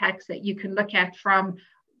life hacks that you can look at, from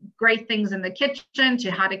great things in the kitchen to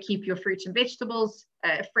how to keep your fruits and vegetables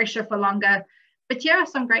fresher for longer. But here are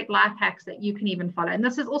some great life hacks that you can even follow. And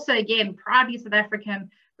this is also, again, proudly South African.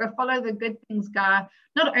 Go follow the Good Things guy.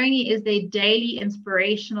 Not only is there daily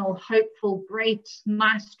inspirational, hopeful, great,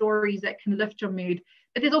 nice stories that can lift your mood,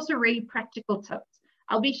 but there's also really practical tips.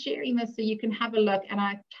 I'll be sharing this so you can have a look, and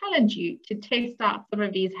I challenge you to test out some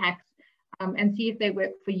of these hacks and see if they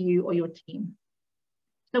work for you or your team.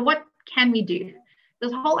 So what can we do?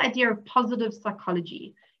 This whole idea of positive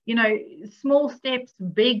psychology, small steps,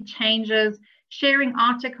 big changes, sharing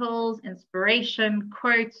articles, inspiration,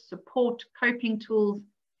 quotes, support, coping tools,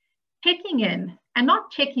 checking in and not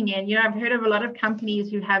checking in. I've heard of a lot of companies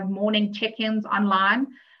who have morning check-ins online.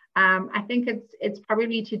 I think it's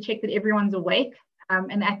probably to check that everyone's awake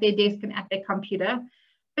and at their desk and at their computer,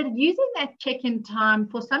 but using that check-in time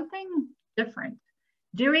for something different.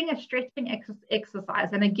 Doing a stretching exercise.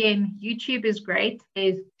 And again, YouTube is great.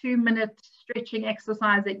 There's 2-minute stretching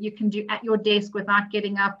exercise that you can do at your desk without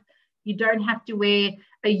getting up. You don't have to wear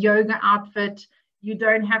a yoga outfit. You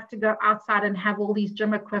don't have to go outside and have all these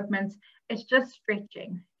gym equipment. It's just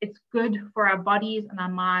stretching. It's good for our bodies and our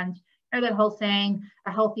minds. That whole saying,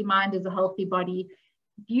 a healthy mind is a healthy body.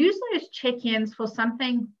 Use those check-ins for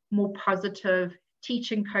something more positive,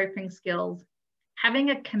 teaching coping skills,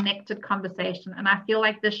 having a connected conversation. And I feel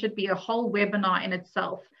like this should be a whole webinar in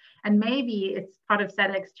itself. And maybe it's part of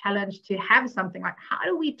SADC's challenge to have something like, how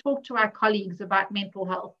do we talk to our colleagues about mental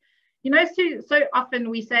health? You know, so often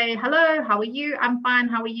we say, hello, how are you? I'm fine,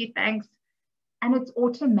 how are you? Thanks. And it's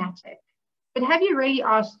automatic. But have you really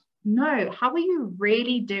asked, no, how are you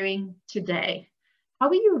really doing today? How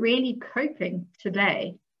are you really coping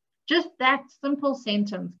today? Just that simple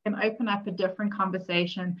sentence can open up a different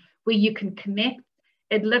conversation where you can connect.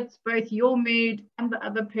 It lifts both your mood and the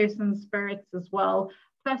other person's spirits as well.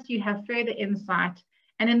 Plus you have further insight.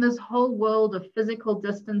 And in this whole world of physical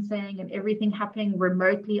distancing and everything happening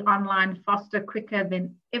remotely, online, faster, quicker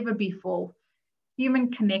than ever before,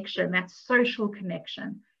 human connection, that social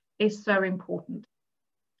connection, is so important.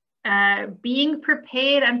 Being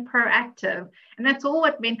prepared and proactive, and that's all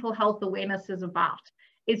what mental health awareness is about,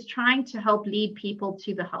 is trying to help lead people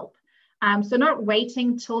to the help. So not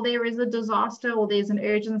waiting till there is a disaster or there's an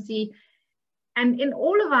urgency. And in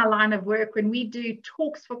all of our line of work, when we do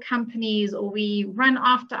talks for companies or we run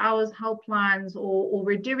after hours helplines or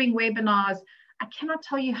we're doing webinars, I cannot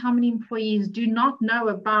tell you how many employees do not know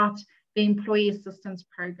about the employee assistance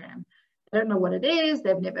program. They don't know what it is,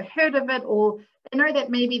 they've never heard of it, or they know that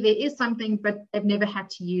maybe there is something, but they've never had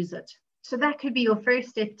to use it. So that could be your first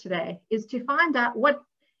step today, is to find out what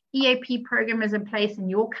EAP program is in place in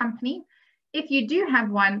your company. If you do have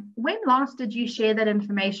one, when last did you share that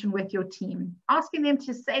information with your team? Asking them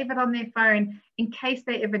to save it on their phone in case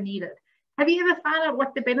they ever need it. Have you ever found out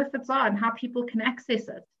what the benefits are and how people can access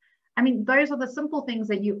it? I mean, those are the simple things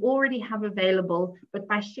that you already have available, but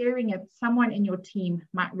by sharing it, someone in your team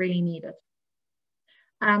might really need it.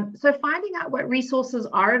 So finding out what resources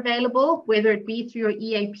are available, whether it be through your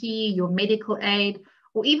EAP, your medical aid,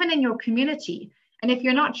 or even in your community. And if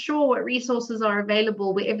you're not sure what resources are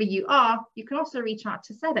available wherever you are, you can also reach out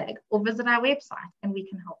to SADC or visit our website and we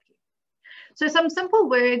can help you. So some simple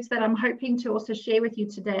words that I'm hoping to also share with you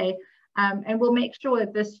today, and we'll make sure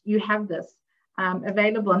that you have this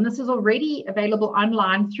available. And this is already available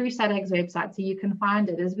online through SADC's website, so you can find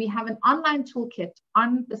it, is we have an online toolkit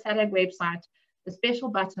on the SADC website, the special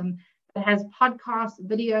button that has podcasts,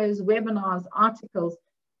 videos, webinars, articles,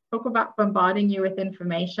 talk about bombarding you with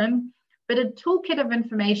information, but a toolkit of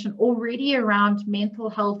information already around mental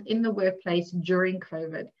health in the workplace during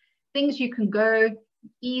COVID. Things you can go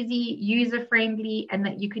easy, user-friendly, and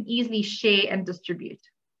that you can easily share and distribute.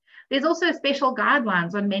 There's also special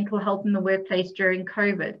guidelines on mental health in the workplace during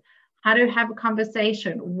COVID, how to have a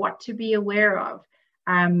conversation, what to be aware of,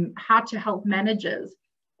 how to help managers.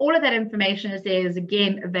 All of that information is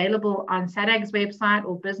again available on SADC's website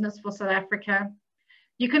or Business for South Africa.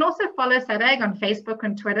 You can also follow SADC on Facebook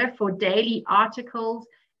and Twitter for daily articles.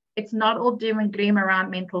 It's not all doom and gloom around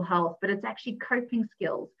mental health, but it's actually coping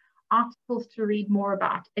skills, articles to read more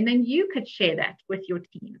about. And then you could share that with your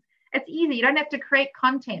teams. It's easy. You don't have to create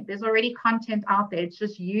content. There's already content out there. It's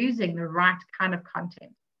just using the right kind of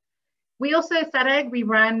content. We also, SADC, we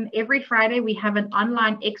run every Friday. We have an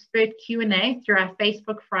online expert Q&A through our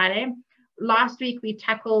Facebook Friday. Last week, we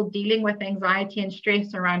tackled dealing with anxiety and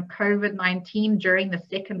stress around COVID-19 during the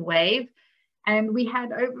second wave. And we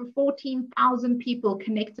had over 14,000 people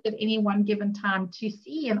connected at any one given time to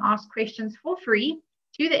see and ask questions for free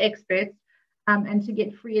to the experts and to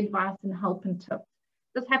get free advice and help and tips.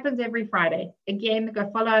 This happens every Friday. Again, go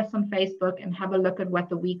follow us on Facebook and have a look at what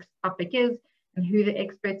the week's topic is and who the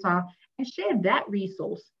experts are, and share that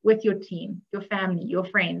resource with your team, your family, your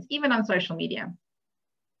friends, even on social media.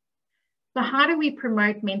 So how do we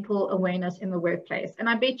promote mental awareness in the workplace? And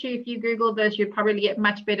I bet you if you Google this, you'd probably get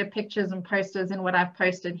much better pictures and posters than what I've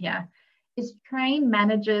posted here. Is train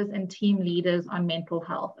managers and team leaders on mental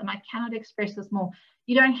health. And I cannot express this more.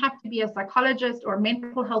 You don't have to be a psychologist or a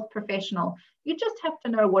mental health professional. You just have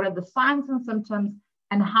to know what are the signs and symptoms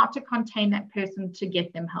and how to contain that person to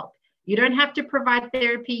get them help. You don't have to provide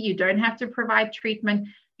therapy. You don't have to provide treatment.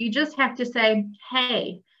 You just have to say,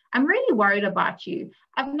 hey, I'm really worried about you.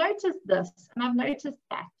 I've noticed this and I've noticed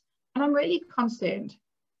that, and I'm really concerned.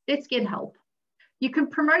 Let's get help. You can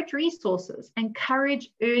promote resources, encourage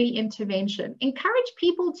early intervention, encourage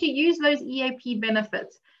people to use those EAP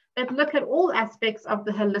benefits that look at all aspects of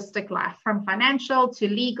the holistic life, from financial to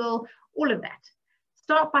legal, all of that.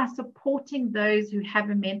 Start by supporting those who have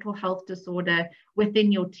a mental health disorder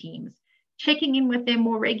within your teams, checking in with them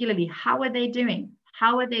more regularly. How are they doing?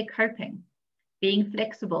 How are they coping? Being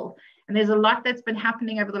flexible. And there's a lot that's been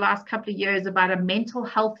happening over the last couple of years about a mental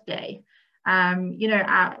health day. You know,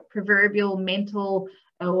 our proverbial mental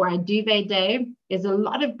or our duvet day is a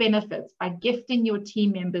lot of benefits by gifting your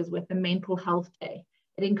team members with a mental health day.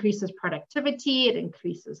 It increases productivity, it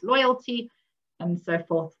increases loyalty, and so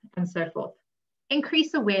forth and so forth.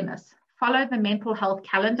 Increase awareness. Follow the mental health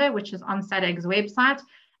calendar, which is on SADAG's website,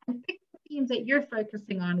 and pick the themes that you're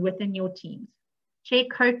focusing on within your teams. Share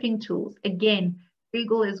coping tools. Again,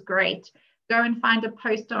 Google is great. Go and find a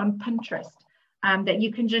poster on Pinterest that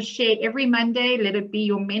you can just share every Monday. Let it be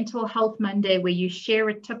your mental health Monday where you share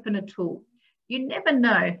a tip and a tool. You never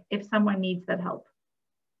know if someone needs that help.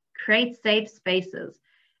 Create safe spaces.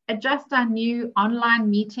 Adjust our new online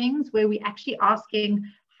meetings where we're actually asking,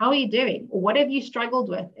 how are you doing? Or what have you struggled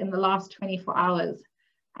with in the last 24 hours?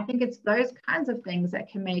 I think it's those kinds of things that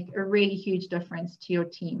can make a really huge difference to your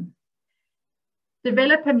team.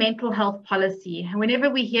 Develop a mental health policy. And whenever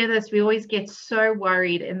we hear this, we always get so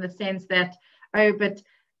worried in the sense that, oh, but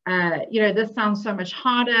this sounds so much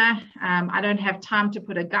harder. I don't have time to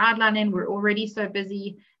put a guideline in. We're already so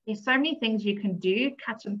busy. There's so many things you can do,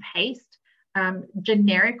 cut and paste,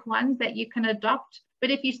 generic ones that you can adopt. But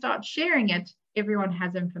if you start sharing it, everyone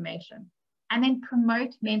has information. And then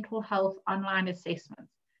promote mental health online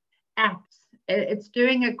assessments. Apps. It's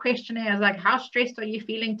doing a questionnaire like, how stressed are you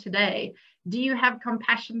feeling today? Do you have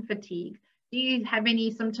compassion fatigue? Do you have any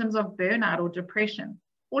symptoms of burnout or depression?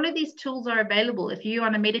 All of these tools are available. If you're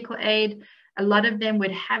on a medical aid, a lot of them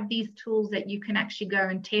would have these tools that you can actually go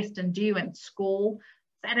and test and do and score.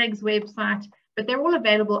 SADAG's website, but they're all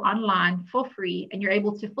available online for free, and you're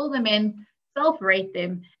able to fill them in, self-rate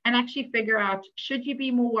them, and actually figure out, should you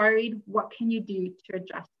be more worried? What can you do to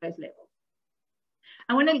adjust those levels?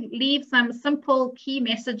 I want to leave some simple key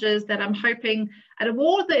messages that I'm hoping, out of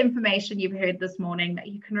all of the information you've heard this morning, that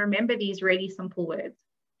you can remember these really simple words.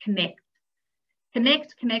 Connect.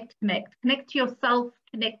 Connect, connect, connect. Connect to yourself,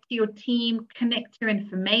 connect to your team, connect to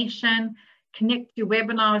information, connect to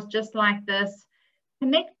webinars just like this.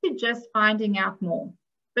 Connect to just finding out more,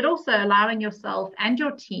 but also allowing yourself and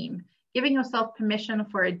your team, giving yourself permission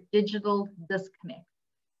for a digital disconnect.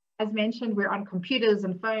 As mentioned, we're on computers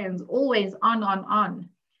and phones, always on.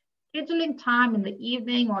 Scheduling time in the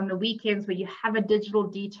evening or on the weekends where you have a digital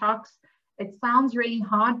detox, it sounds really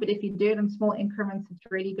hard, but if you do it in small increments,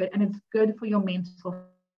 it's really good. And it's good for your mental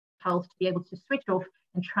health to be able to switch off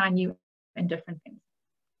and try new and different things.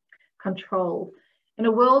 Control. In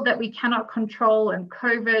a world that we cannot control, and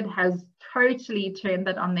COVID has totally turned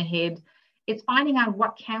that on the head, it's finding out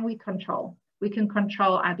what can we control. We can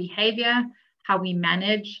control our behavior, how we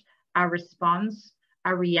manage, our response,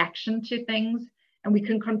 our reaction to things, and we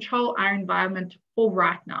can control our environment for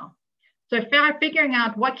right now. So figuring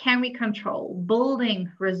out what can we control, building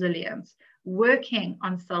resilience, working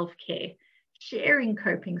on self-care, sharing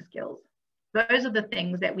coping skills. Those are the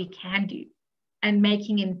things that we can do, and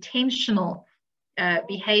making intentional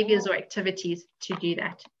behaviors or activities to do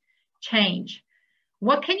that. Change.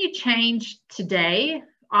 What can you change today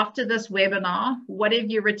after this webinar? What have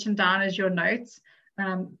you written down as your notes?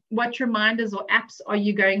 What reminders or apps are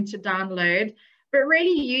you going to download? But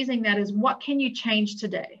really using that as, what can you change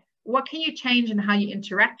today? What can you change in how you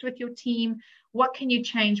interact with your team? What can you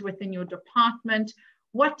change within your department?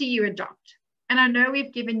 What do you adopt? And I know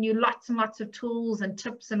we've given you lots and lots of tools and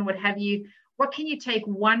tips and what have you. What can you take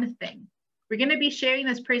one thing? We're going to be sharing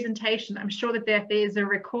this presentation. I'm sure that there's a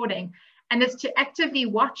recording, and it's to actively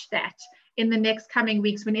watch that in the next coming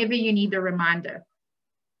weeks whenever you need a reminder.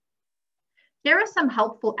 There are some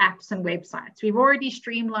helpful apps and websites. We've already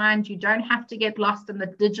streamlined. You don't have to get lost in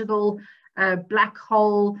the digital black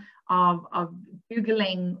hole of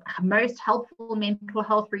Googling most helpful mental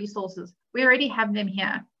health resources. We already have them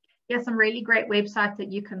here. Here's some really great websites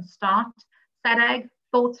that you can start. SADAG,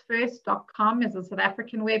 thoughtsfirst.com is a South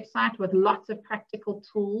African website with lots of practical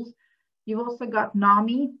tools. You've also got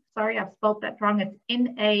NAMI, sorry, I've spelled that wrong. It's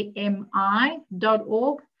NAMI.org,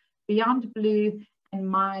 Beyond Blue and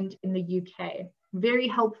Mind in the UK. Very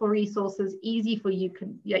helpful resources, easy for you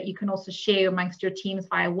that you can also share amongst your teams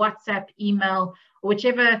via WhatsApp, email, or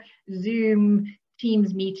whichever Zoom,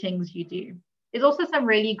 Teams meetings you do. There's also some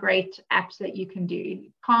really great apps that you can do.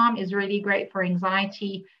 Calm is really great for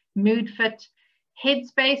anxiety, MoodFit.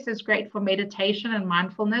 Headspace is great for meditation and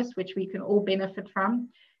mindfulness, which we can all benefit from.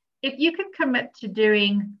 If you can commit to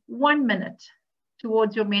doing 1 minute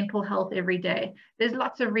towards your mental health every day, there's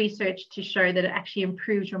lots of research to show that it actually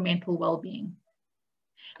improves your mental well-being.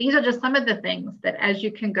 These are just some of the things that, as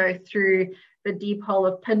you can go through the deep hole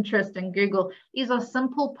of Pinterest and Google, these are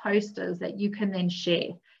simple posters that you can then share.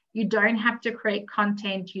 You don't have to create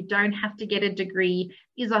content. You don't have to get a degree.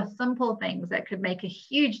 These are simple things that could make a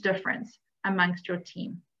huge difference amongst your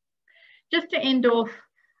team. Just to end off,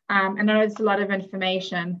 I know it's a lot of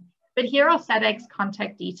information, but here are SADAG's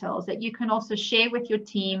contact details that you can also share with your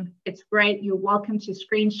team. It's great. You're welcome to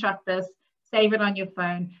screenshot this, save it on your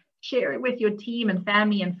phone, share it with your team and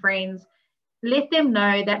family and friends. let them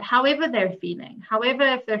know that however they're feeling, however,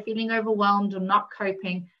 if they're feeling overwhelmed or not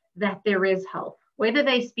coping, that there is help. Whether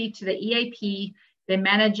they speak to the EAP, their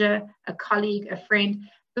manager, a colleague, a friend,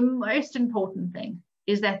 the most important thing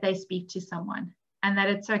is that they speak to someone and that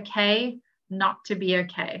it's okay not to be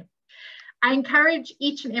okay. I encourage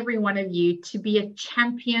each and every one of you to be a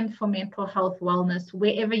champion for mental health wellness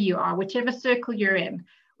wherever you are, whichever circle you're in,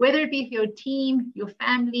 whether it be for your team, your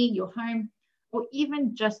family, your home, or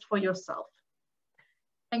even just for yourself.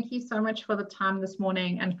 Thank you so much for the time this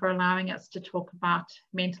morning and for allowing us to talk about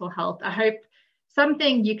mental health. I hope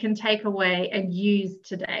something you can take away and use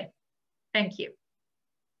today. Thank you.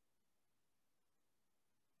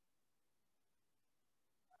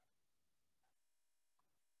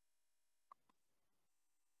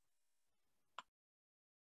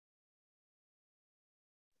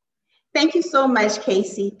 Thank you so much,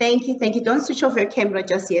 Casey. Thank you, thank you. Don't switch off your camera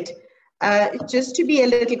just yet. Just to be a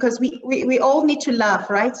little, because we all need to laugh,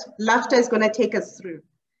 right? Laughter is going to take us through.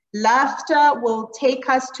 Laughter will take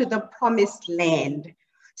us to the promised land.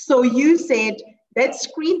 So you said that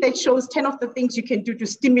screen that shows 10 of the things you can do to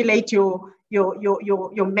stimulate your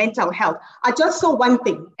mental health. I just saw one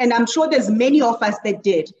thing, and I'm sure there's many of us that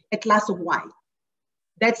did, a glass of wine.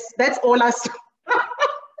 That's all I saw.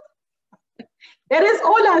 That is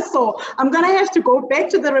all I saw. I'm going to have to go back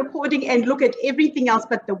to the recording and look at everything else.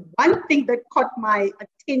 But the one thing that caught my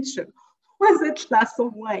attention was a glass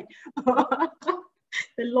of wine. The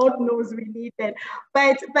Lord knows we need that.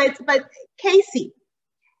 But Casey,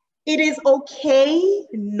 it is okay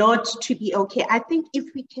not to be okay. I think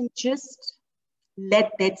if we can just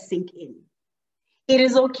let that sink in. It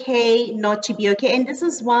is okay not to be okay. And this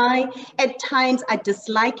is why at times I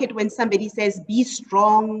dislike it when somebody says, be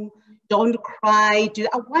strong, don't cry.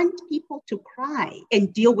 I want people to cry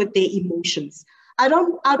and deal with their emotions. I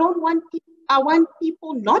want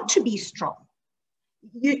people not to be strong.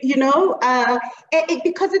 Because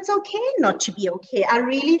it's okay not to be okay. I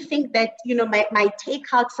really think that, my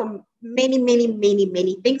take out from many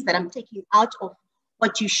things that I'm taking out of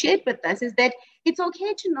what you shared with us is that it's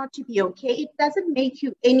okay to not to be okay. It doesn't make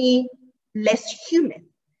you any less human.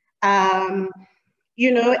 And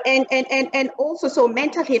also, so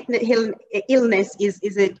mental illness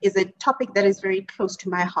is a topic that is very close to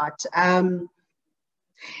my heart. And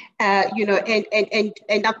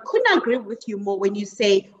I couldn't agree with you more when you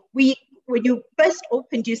say when you first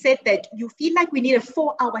opened, you said that you feel like we need a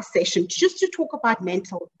 4-hour session just to talk about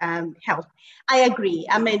mental health. I agree.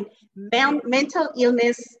 I mean, mental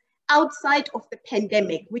illness outside of the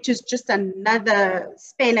pandemic, which is just another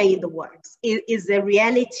spanner in the works, is a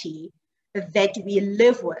reality that we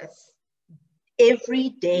live with every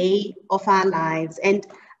day of our lives. And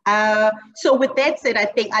so with that said, I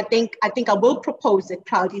think I will propose it,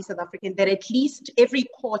 Proudly South African, that at least every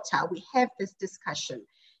quarter we have this discussion,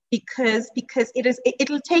 because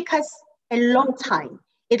it'll take us a long time.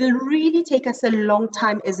 It'll really take us a long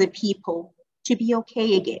time as a people to be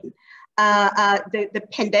okay again. The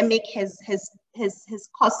pandemic has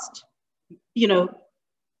cost,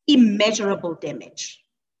 immeasurable damage.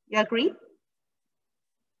 You agree?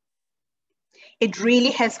 It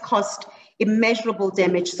really has caused immeasurable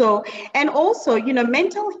damage. So, and also,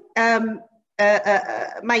 mental,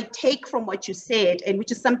 my take from what you said, and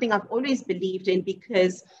which is something I've always believed in,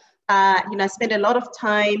 because, I spent a lot of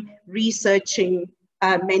time researching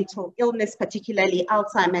mental illness, particularly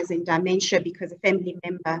Alzheimer's and dementia, because a family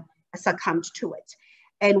member succumbed to it.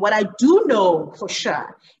 And what I do know for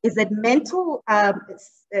sure is that mental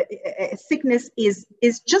sickness is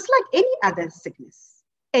just like any other sickness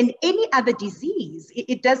and any other disease.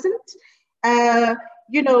 It doesn't,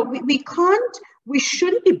 we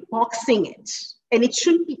shouldn't be boxing it, and it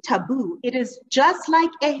shouldn't be taboo. It is just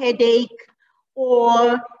like a headache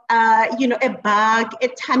or, a bug, a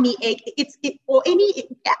tummy ache, or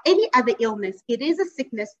any other illness. It is a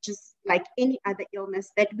sickness just like any other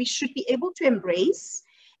illness that we should be able to embrace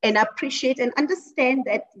and appreciate and understand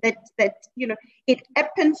that it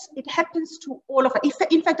happens to all of us.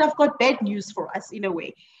 In fact, I've got bad news for us in a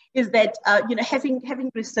way, is that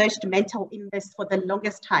having researched mental illness for the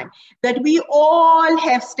longest time, that we all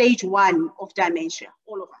have stage 1 of dementia,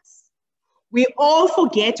 all of us. We all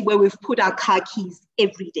forget where we've put our car keys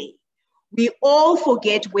every day. We all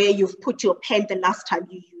forget where you've put your pen the last time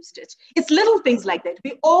you used it. It's little things like that.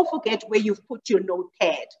 We all forget where you've put your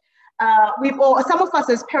notepad. Some of us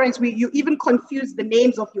as parents, you even confuse the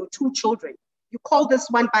names of your 2 children. You call this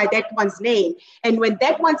one by that one's name. And when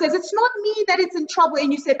that one says, it's not me that is in trouble,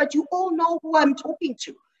 and you say, but you all know who I'm talking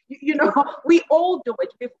to. We all do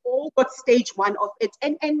it. We've all got stage 1 of it.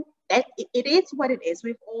 And that it is what it is.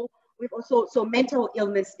 We've also, so mental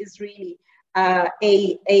illness is really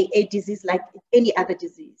a disease like any other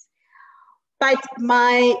disease. But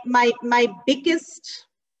my biggest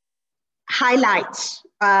highlight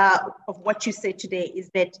of what you said today is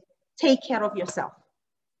that take care of yourself.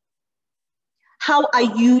 How are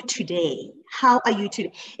you today? How are you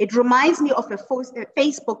today? It reminds me of a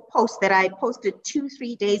Facebook post that I posted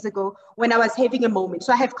 2-3 days ago when I was having a moment.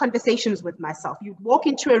 So I have conversations with myself. You walk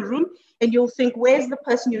into a room and you'll think, where's the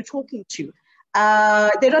person you're talking to?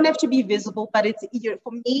 They don't have to be visible, but it's,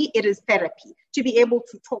 for me, it is therapy to be able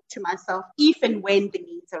to talk to myself even when the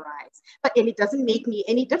needs arise. And it doesn't make me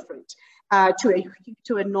any different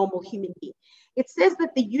to a normal human being. It says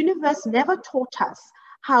that the universe never taught us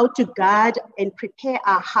how to guard and prepare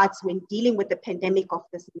our hearts when dealing with a pandemic of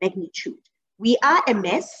this magnitude. We are a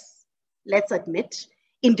mess, let's admit,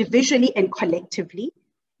 individually and collectively.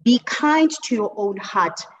 Be kind to your own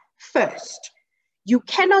heart first. You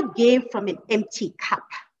cannot give from an empty cup.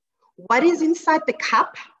 What is inside the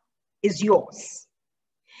cup is yours.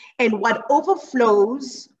 And what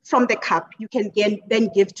overflows from the cup, you can then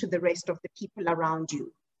give to the rest of the people around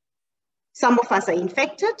you. Some of us are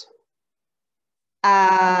infected,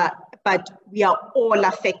 but we are all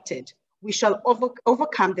affected. We shall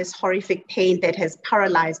overcome this horrific pain that has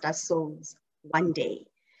paralyzed our souls one day.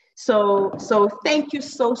 So thank you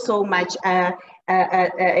so much,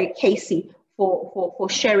 Casey, for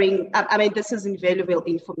sharing. I mean, this is invaluable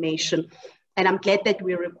information, and I'm glad that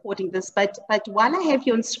we're recording this. But while I have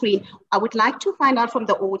you on screen, I would like to find out from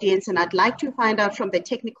the audience, and I'd like to find out from the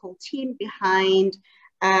technical team behind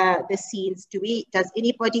the scenes. Does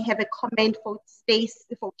anybody have a comment for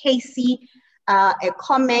Casey? A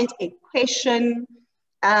comment, a question?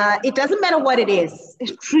 It doesn't matter what it is.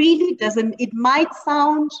 It really doesn't. It might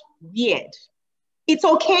sound weird. It's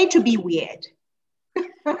okay to be weird.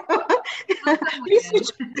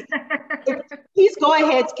 Please go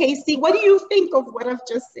ahead, Casey. What do you think of what I've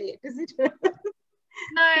just said? Is it?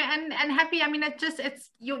 No, and happy. I mean, it's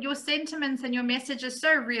your sentiments and your message is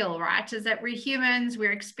so real, right? Is that we're humans,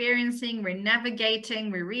 we're experiencing, we're navigating,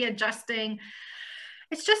 we're readjusting.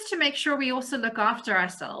 It's just to make sure we also look after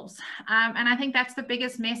ourselves. And I think that's the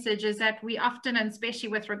biggest message, is that we often, and especially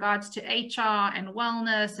with regards to HR and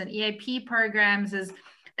wellness and EAP programs, is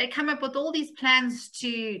they come up with all these plans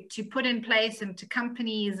to put in place into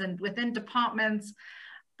companies and within departments,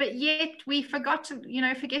 but yet we forget to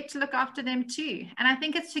look after them too. And I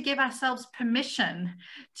think it's to give ourselves permission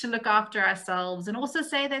to look after ourselves, and also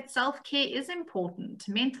say that self-care is important.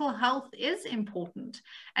 Mental health is important.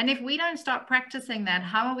 And if we don't start practicing that,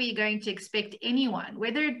 how are we going to expect anyone,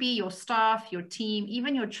 whether it be your staff, your team,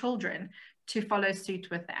 even your children, to follow suit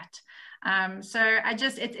with that? So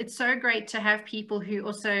it's so great to have people who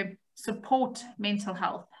also support mental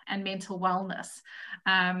health and mental wellness.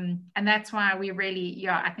 And that's why we really,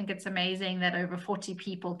 I think it's amazing that over 40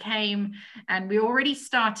 people came, and we're already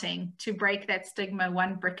starting to break that stigma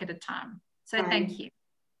one brick at a time. So thank you.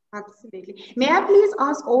 Absolutely. May I please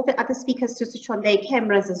ask all the other speakers to switch on their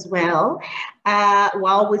cameras as well,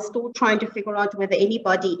 while we're still trying to figure out whether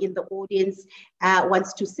anybody in the audience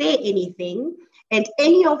wants to say anything. And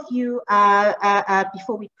any of you,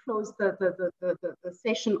 before we close the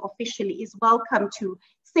session officially, is welcome to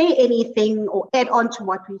say anything or add on to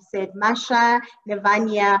what we said. Masha,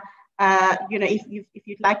 Levania, if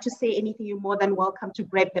you'd like to say anything, you're more than welcome to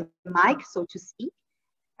grab the mic, so to speak,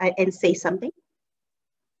 and say something.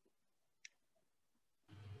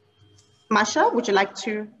 Masha, would you like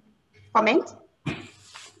to comment?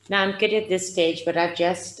 No, I'm good at this stage, but I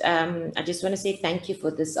just want to say thank you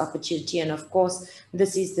for this opportunity. And of course,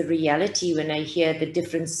 this is the reality when I hear the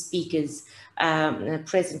different speakers'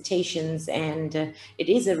 presentations, and it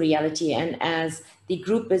is a reality. And as the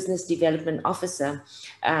Group Business Development Officer,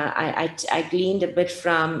 I gleaned a bit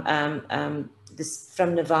from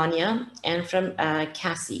Navanya and from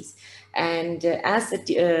Cassie's, and as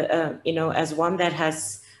as one that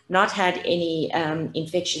has not had any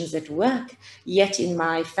infections at work, yet in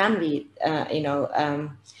my family, a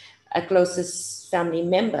closest family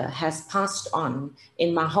member has passed on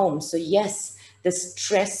in my home. So yes, the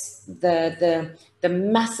stress, the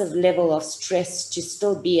massive level of stress to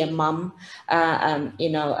still be a mom,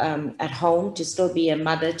 at home, to still be a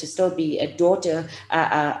mother, to still be a daughter,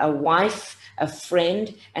 a wife, a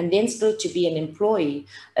friend, and then still to be an employee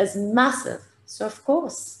is massive. So of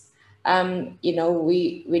course, when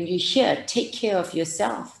you hear, take care of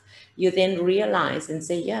yourself, you then realize and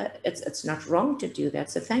say, yeah, it's not wrong to do that.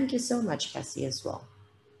 So thank you so much, Cassie, as well.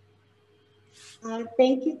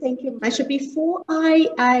 Thank you, Masha. Before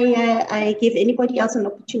I give anybody else an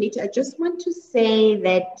opportunity, I just want to say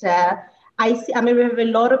that I see, I mean, we have a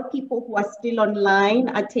lot of people who are still online,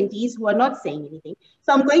 attendees who are not saying anything.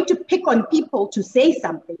 So I'm going to pick on people to say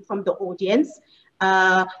something from the audience.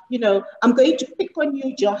 You know, I'm going to pick on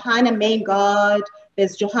you, Johanna Maingard.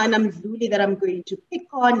 There's Johanna Mzuli that I'm going to pick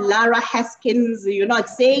on. Lara Haskins, you're not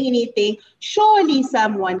saying anything. Surely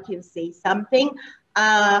someone can say something.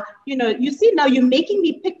 You know, you see now you're making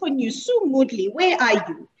me pick on you. Sue Moodley, where are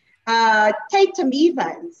you? Tatum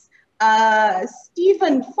Evans,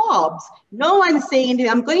 Stephen Forbes, no one's saying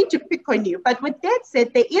anything. I'm going to pick on you. But with that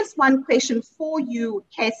said, there is one question for you,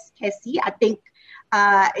 Cassie, I think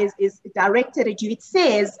is directed at you. It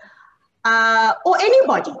says, or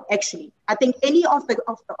anybody actually, I think any of the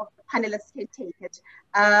panelists can take it.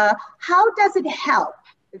 How does it help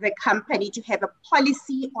the company to have a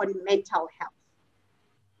policy on mental health?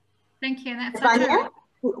 Thank you. And that's Navanya?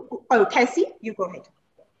 Oh, Cassie, you go ahead.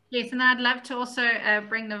 Yes, and I'd love to also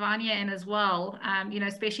bring Navanya in as well, you know,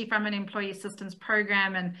 especially from an employee assistance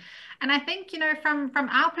program. And I think, you know, from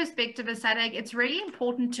our perspective as SADAG, it's really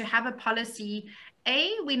important to have a policy.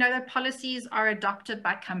 We know that policies are adopted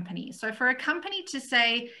by companies. So for a company to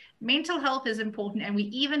say mental health is important and we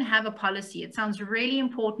even have a policy, it sounds really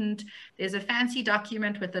important. There's a fancy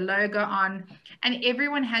document with the logo on, and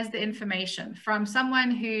everyone has the information from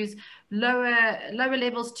someone who's lower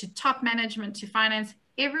levels to top management to finance.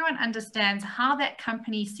 Everyone understands how that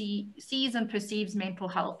company sees and perceives mental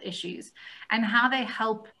health issues and how they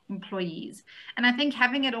help employees. And I think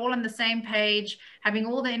having it all on the same page, having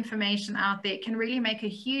all the information out there can really make a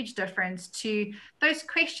huge difference to those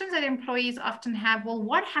questions that employees often have. Well,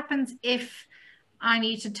 what happens if I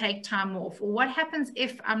need to take time off? Or what happens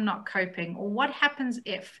if I'm not coping? Or what happens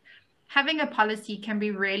if? Having a policy can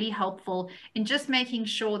be really helpful in just making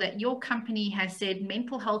sure that your company has said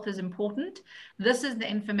mental health is important. This is the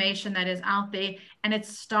information that is out there, and it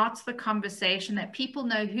starts the conversation that people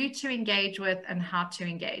know who to engage with and how to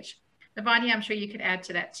engage. Navanya, I'm sure you could add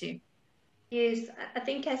to that too. Yes, I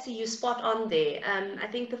think, Cassie, you're spot on there. I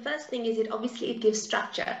think the first thing is it gives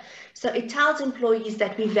structure. So it tells employees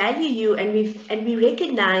that we value you and we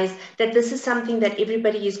recognize that this is something that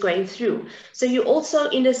everybody is going through. So you're also,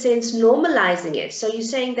 in a sense, normalizing it. So you're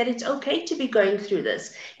saying that it's okay to be going through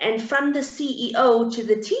this. And from the CEO to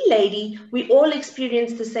the tea lady, we all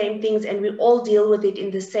experience the same things and we all deal with it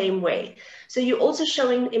in the same way. So you're also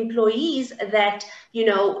showing employees that, you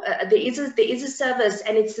know, there is a service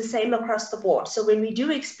and it's the same across the board. So when we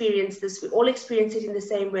do experience this, we all experience it in the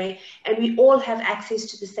same way and we all have access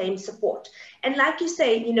to the same support. And like you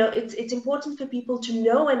say, you know, it's important for people to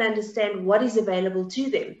know and understand what is available to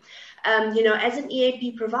them. You know, as an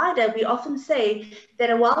EAP provider, we often say that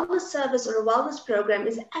a wellness service or a wellness program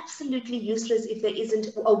is absolutely useless if there isn't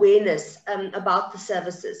awareness about the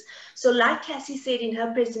services. So like Cassie said in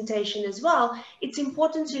her presentation as well, it's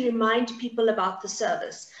important to remind people about the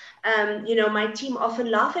service. You know, my team often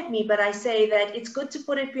laugh at me, but I say that it's good to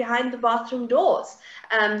put it behind the bathroom doors,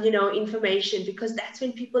 you know, information, because that's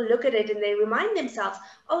when people look at it and they remind themselves,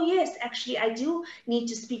 oh yes, actually I do need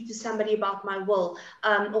to speak to somebody about my will,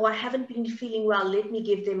 or I haven't been feeling well, let me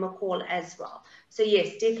give them a call as well. So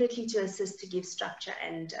yes, definitely to assist, to give structure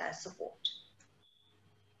and support.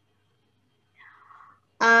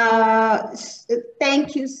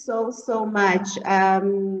 Thank you so much,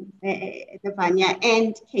 Navanya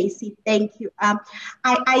and Casey. Thank you.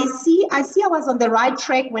 I see I was on the right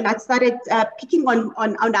track when I started picking on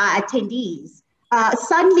our attendees.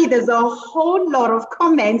 Suddenly there's a whole lot of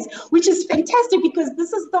comments, which is fantastic because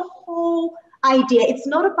this is the whole idea. It's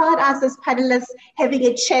not about us as panelists having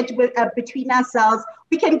a chat with, between ourselves.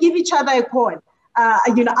 We can give each other a call.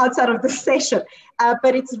 You know, outside of the session,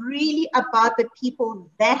 but it's really about the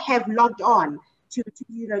people that have logged on to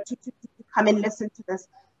come and listen to this.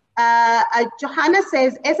 Johanna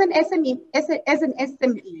says, as an SME,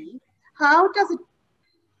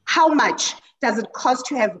 how much does it cost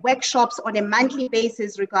to have workshops on a monthly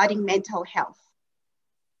basis regarding mental health?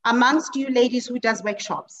 Amongst you ladies, who does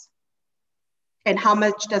workshops, and how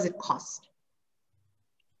much does it cost?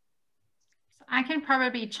 I can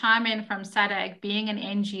probably chime in from SADAG, being an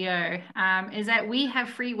NGO, is that we have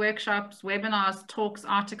free workshops, webinars, talks,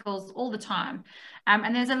 articles all the time.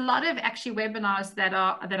 And there's a lot of actually webinars that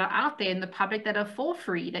are out there in the public that are for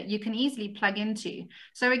free that you can easily plug into.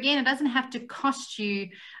 So again, it doesn't have to cost you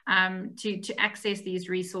to access these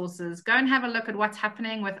resources. Go and have a look at what's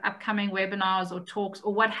happening with upcoming webinars or talks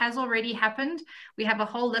or what has already happened. We have a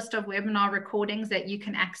whole list of webinar recordings that you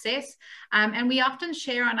can access. And we often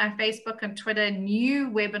share on our Facebook and Twitter other new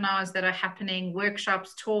webinars that are happening,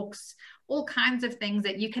 workshops, talks, all kinds of things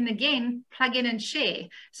that you can, again, plug in and share.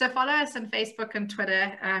 So follow us on Facebook and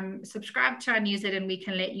Twitter, subscribe to our newsletter, and we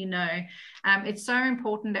can let you know. It's so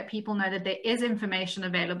important that people know that there is information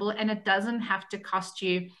available, and it doesn't have to cost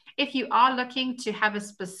you. If you are looking to have a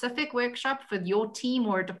specific workshop for your team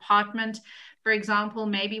or a department, for example,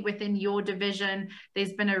 maybe within your division,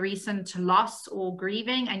 there's been a recent loss or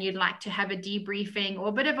grieving, and you'd like to have a debriefing or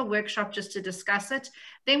a bit of a workshop just to discuss it,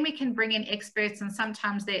 then we can bring in experts, and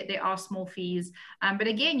sometimes there are small fees. But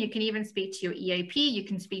again, you can even speak to your EAP, you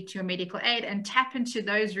can speak to your medical aid, and tap into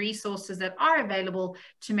those resources that are available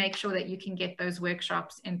to make sure that you can get those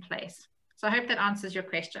workshops in place. So I hope that answers your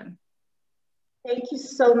question. Thank you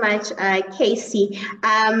so much, Casey.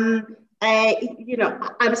 You know,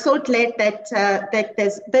 I'm so glad that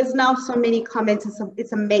that there's now so many comments.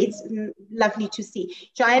 It's amazing, lovely to see.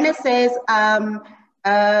 Joanna says,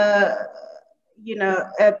 you know,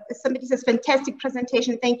 somebody says, fantastic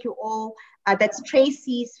presentation. Thank you all. That's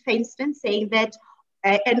Tracy's, for instance, saying that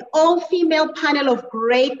an all-female panel of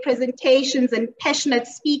great presentations and passionate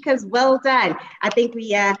speakers. Well done. I think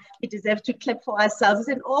we deserve to clap for ourselves. It's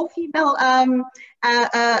an all-female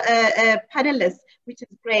panelists, which is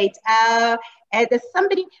great. There's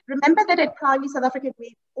somebody, remember that at Proudly South Africa,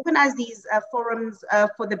 we organize these forums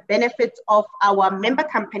for the benefit of our member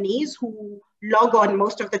companies who log on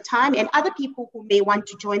most of the time, and other people who may want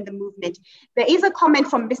to join the movement. There is a comment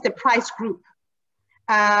from Mr. Price Group.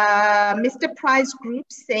 Mr. Price Group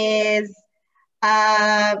says,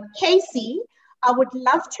 Casey, I would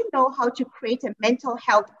love to know how to create a mental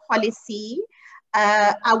health policy.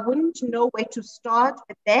 I wouldn't know where to start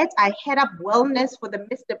with that. I head up wellness for the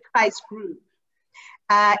Mr. Price Group.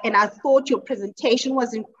 And I thought your presentation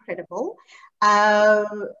was incredible.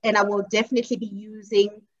 And I will definitely be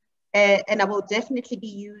using,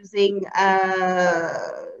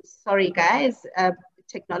 sorry guys,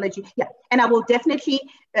 technology. Yeah, and I will definitely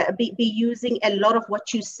be using a lot of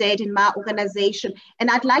what you said in my organization.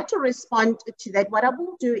 And I'd like to respond to that. What I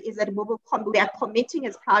will do is that we are committing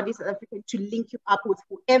as Proudly South African to link you up with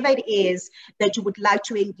whoever it is that you would like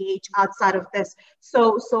to engage outside of this.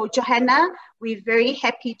 So Johanna, we're very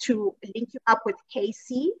happy to link you up with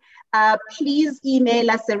Casey. Please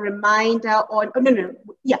email us a reminder on,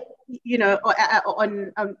 you know,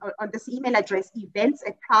 on this email address,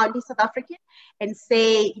 events@proudly-south-african, and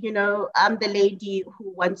say, you know, I'm the lady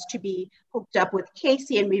who wants to be hooked up with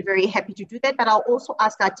Casey, and we're very happy to do that. But I'll also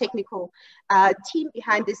ask our technical team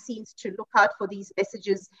behind the scenes to look out for these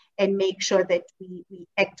messages and make sure that we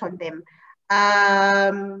act on them.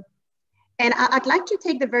 And I'd like to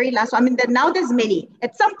take the very last one. I mean, now there's many.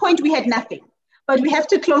 At some point we had nothing. But we have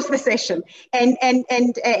to close the session, and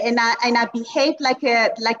I behaved like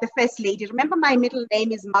the first lady. Remember, my middle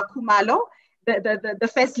name is Makumalo, the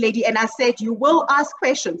first lady, and I said, you will ask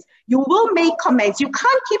questions, you will make comments, you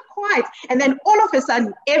can't keep quiet. And then all of a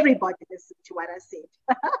sudden, everybody listened to what I said,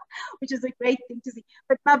 which is a great thing to see.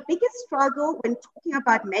 But my biggest struggle when talking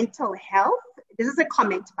about mental health, this is a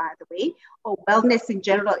comment, by the way, or wellness in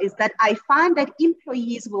general, is that I find that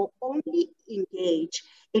employees will only engage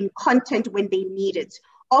in content when they need it.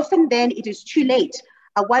 Often then it is too late.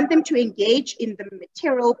 I want them to engage in the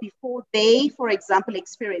material before they, for example,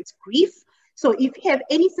 experience grief. So if you have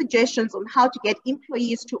any suggestions on how to get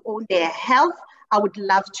employees to own their health, I would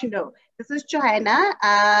love to know. This is Johanna.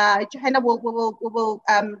 Johanna will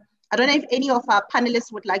I don't know if any of our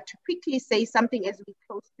panelists would like to quickly say something as we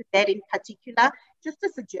close to that in particular, just a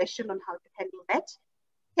suggestion on how to handle that.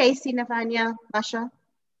 Casey, Navanya, Masha?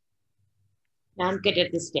 No, I'm good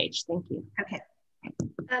at this stage. Thank you. Okay.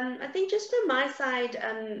 I think just from my side,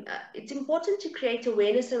 it's important to create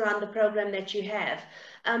awareness around the program that you have,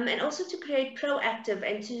 and also to create proactive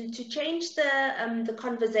and to change the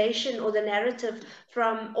conversation or the narrative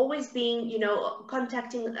from always being, you know,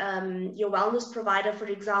 contacting your wellness provider, for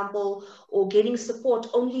example, or getting support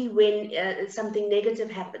only when something negative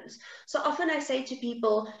happens. So often I say to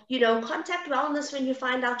people, you know, contact wellness when you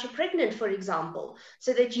find out you're pregnant, for example,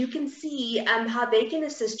 so that you can see how they can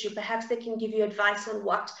assist you. Perhaps they can give you advice on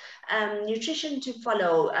what nutrition to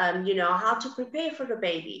follow, you know, how to prepare for a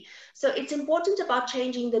baby. So it's important about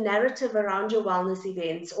changing the narrative around your wellness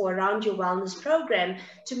events or around your wellness program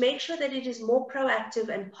to make sure that it is more proactive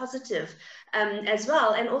and positive as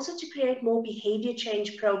well, and also to create more behavior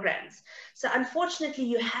change programs. So unfortunately,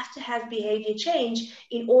 you have to have behavior change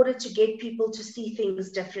in order to get people to see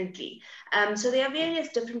things differently. So there are various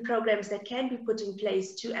different programs that can be put in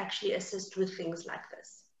place to actually assist with things like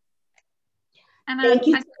this. And Thank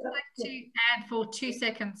you. I'd just like to add for 2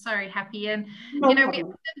 seconds, sorry, Happy. And, No we problem.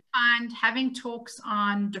 often find having talks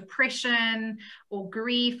on depression or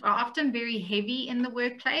grief are often very heavy in the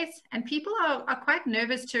workplace. And people are quite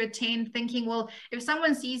nervous to attend, thinking, well, if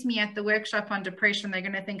someone sees me at the workshop on depression, they're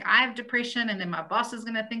going to think I have depression, and then my boss is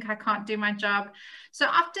going to think I can't do my job. So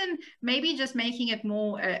often, maybe just making it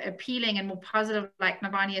more appealing and more positive, like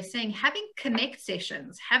Navani is saying, having connect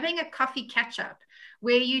sessions, having a coffee catch-up,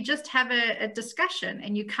 where you just have a discussion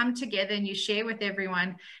and you come together and you share with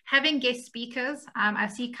everyone, having guest speakers. I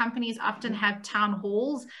see companies often have town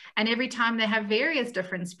halls, and every time they have various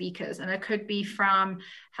different speakers, and it could be from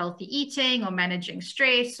healthy eating or managing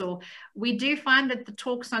stress, or we do find that the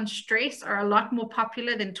talks on stress are a lot more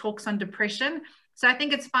popular than talks on depression. So I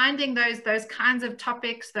think it's finding those kinds of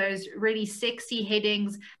topics, those really sexy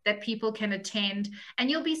headings that people can attend.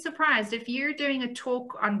 And you'll be surprised if you're doing a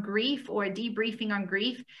talk on grief or a debriefing on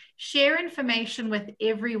grief, share information with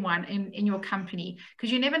everyone in your company,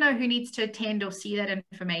 because you never know who needs to attend or see that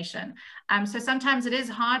information. So sometimes it is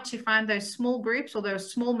hard to find those small groups or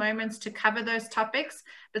those small moments to cover those topics,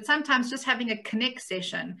 but sometimes just having a connect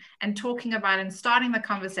session and talking about and starting the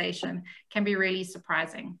conversation can be really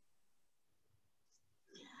surprising.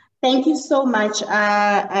 Thank you so much,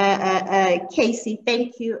 Casey.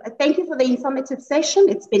 Thank you. Thank you for the informative session.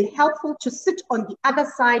 It's been helpful to sit on the other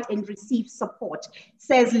side and receive support,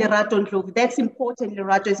 says Lerato Ndlovu. That's important,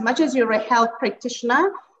 Lerato. As much as you're a health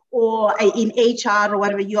practitioner or in HR or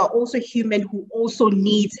whatever, you are also human who also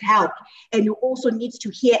needs help, and you also need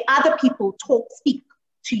to hear other people speak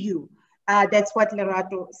to you. That's what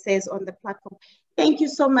Lerato says on the platform. Thank you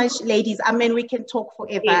so much, ladies. I mean, we can talk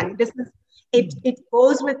forever. Yeah. It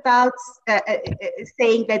goes without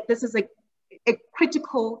saying that this is a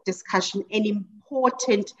critical discussion, an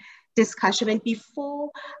important discussion. And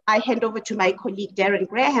before I hand over to my colleague, Darren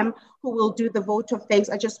Graham, who will do the vote of thanks,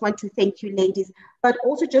 I just want to thank you, ladies. But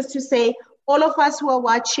also just to say, all of us who are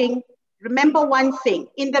watching, remember one thing: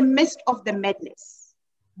 in the midst of the madness,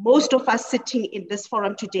 most of us sitting in this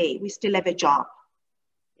forum today, we still have a job.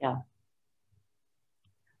 Yeah.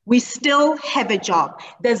 We still have a job.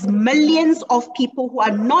 There's millions of people who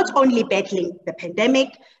are not only battling the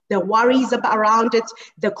pandemic, the worries around it,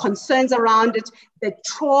 the concerns around it, the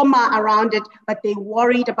trauma around it, but they're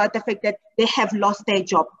worried about the fact that they have lost their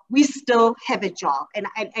job. We still have a job. And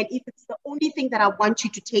if it's the only thing that I want you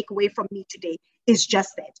to take away from me today, is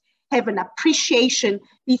just that. Have an appreciation,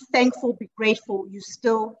 be thankful, be grateful. You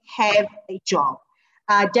still have a job.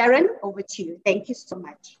 Darren, over to you. Thank you so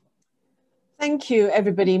much. Thank you,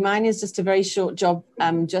 everybody. Mine is just a very short job,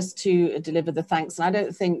 just to deliver the thanks. And I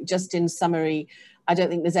don't think, just in summary, I don't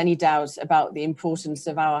think there's any doubt about the importance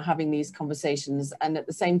of our having these conversations. And at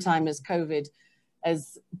the same time as COVID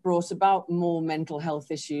has brought about more mental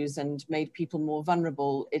health issues and made people more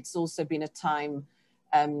vulnerable, it's also been a time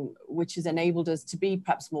which has enabled us to be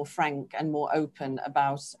perhaps more frank and more open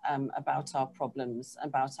about our problems,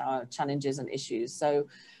 about our challenges and issues. So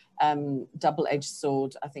double-edged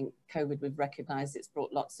sword. I think COVID, we've recognized it's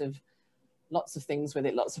brought lots of things with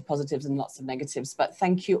it, lots of positives and lots of negatives. But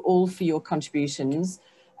thank you all for your contributions.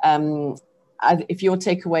 If your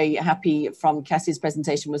takeaway, Happy, from Cassie's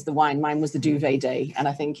presentation was the wine, mine was the duvet day. And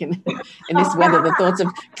I think in this weather, the thought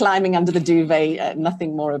of climbing under the duvet,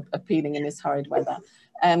 nothing more appealing in this horrid weather.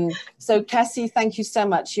 So Cassie, thank you so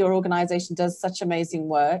much. Your organization does such amazing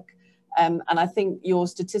work. And I think your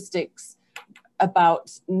statistics about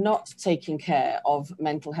not taking care of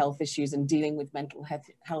mental health issues and dealing with mental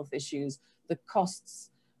health issues, the costs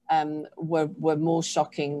were more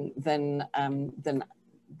shocking than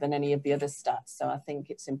any of the other stats. So I think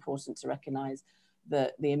it's important to recognize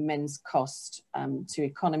the immense cost to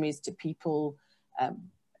economies, to people,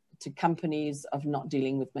 to companies of not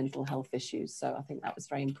dealing with mental health issues. So I think that was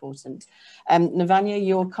very important. Navanya,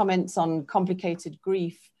 your comments on complicated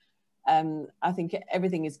grief, I think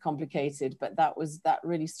everything is complicated, but that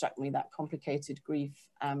really struck me, that complicated grief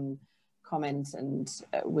comment, and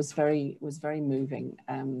was very moving,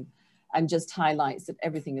 and just highlights that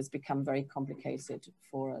everything has become very complicated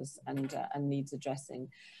for us and needs addressing.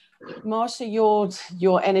 Marsha,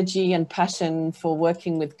 your energy and passion for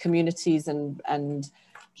working with communities and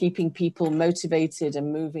keeping people motivated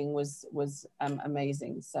and moving was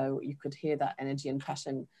amazing. So you could hear that energy and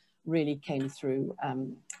passion really came through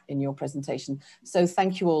in your presentation. So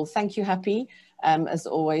thank you all. Thank you, Happy, as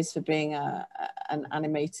always, for being an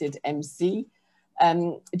animated MC.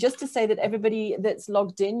 Just to say that everybody that's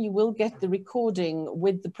logged in, you will get the recording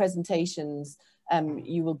with the presentations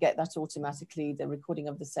you will get that automatically. The recording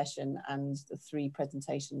of the session and the 3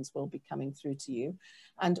 presentations will be coming through to you.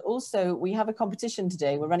 And also we have a competition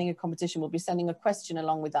today. We're running a competition. We'll be sending a question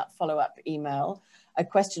along with that follow-up email, a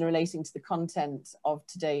question relating to the content of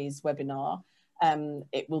today's webinar.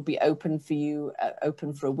 It will be open for you,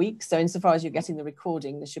 open for a week. So insofar as you're getting the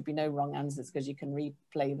recording, there should be no wrong answers because you can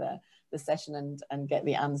replay the session and get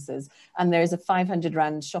the answers. And there is a 500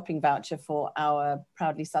 Rand shopping voucher for our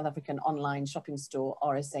proudly South African online shopping store,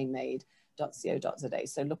 rsamade.co.za.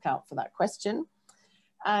 So look out for that question.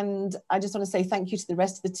 And I just want to say thank you to the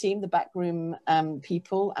rest of the team, the backroom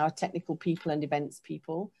people, our technical people and events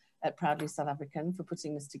people at Proudly South African for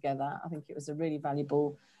putting this together. I think it was a really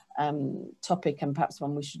valuable topic and perhaps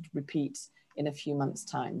one we should repeat in a few months'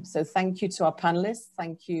 time. So thank you to our panelists,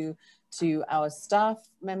 thank you to our staff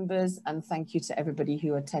members, and thank you to everybody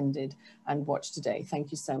who attended and watched today.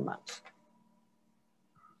 Thank you so much.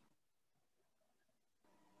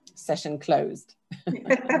 Session closed.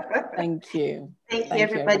 Thank you. Thank you,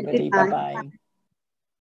 everybody. Bye-bye.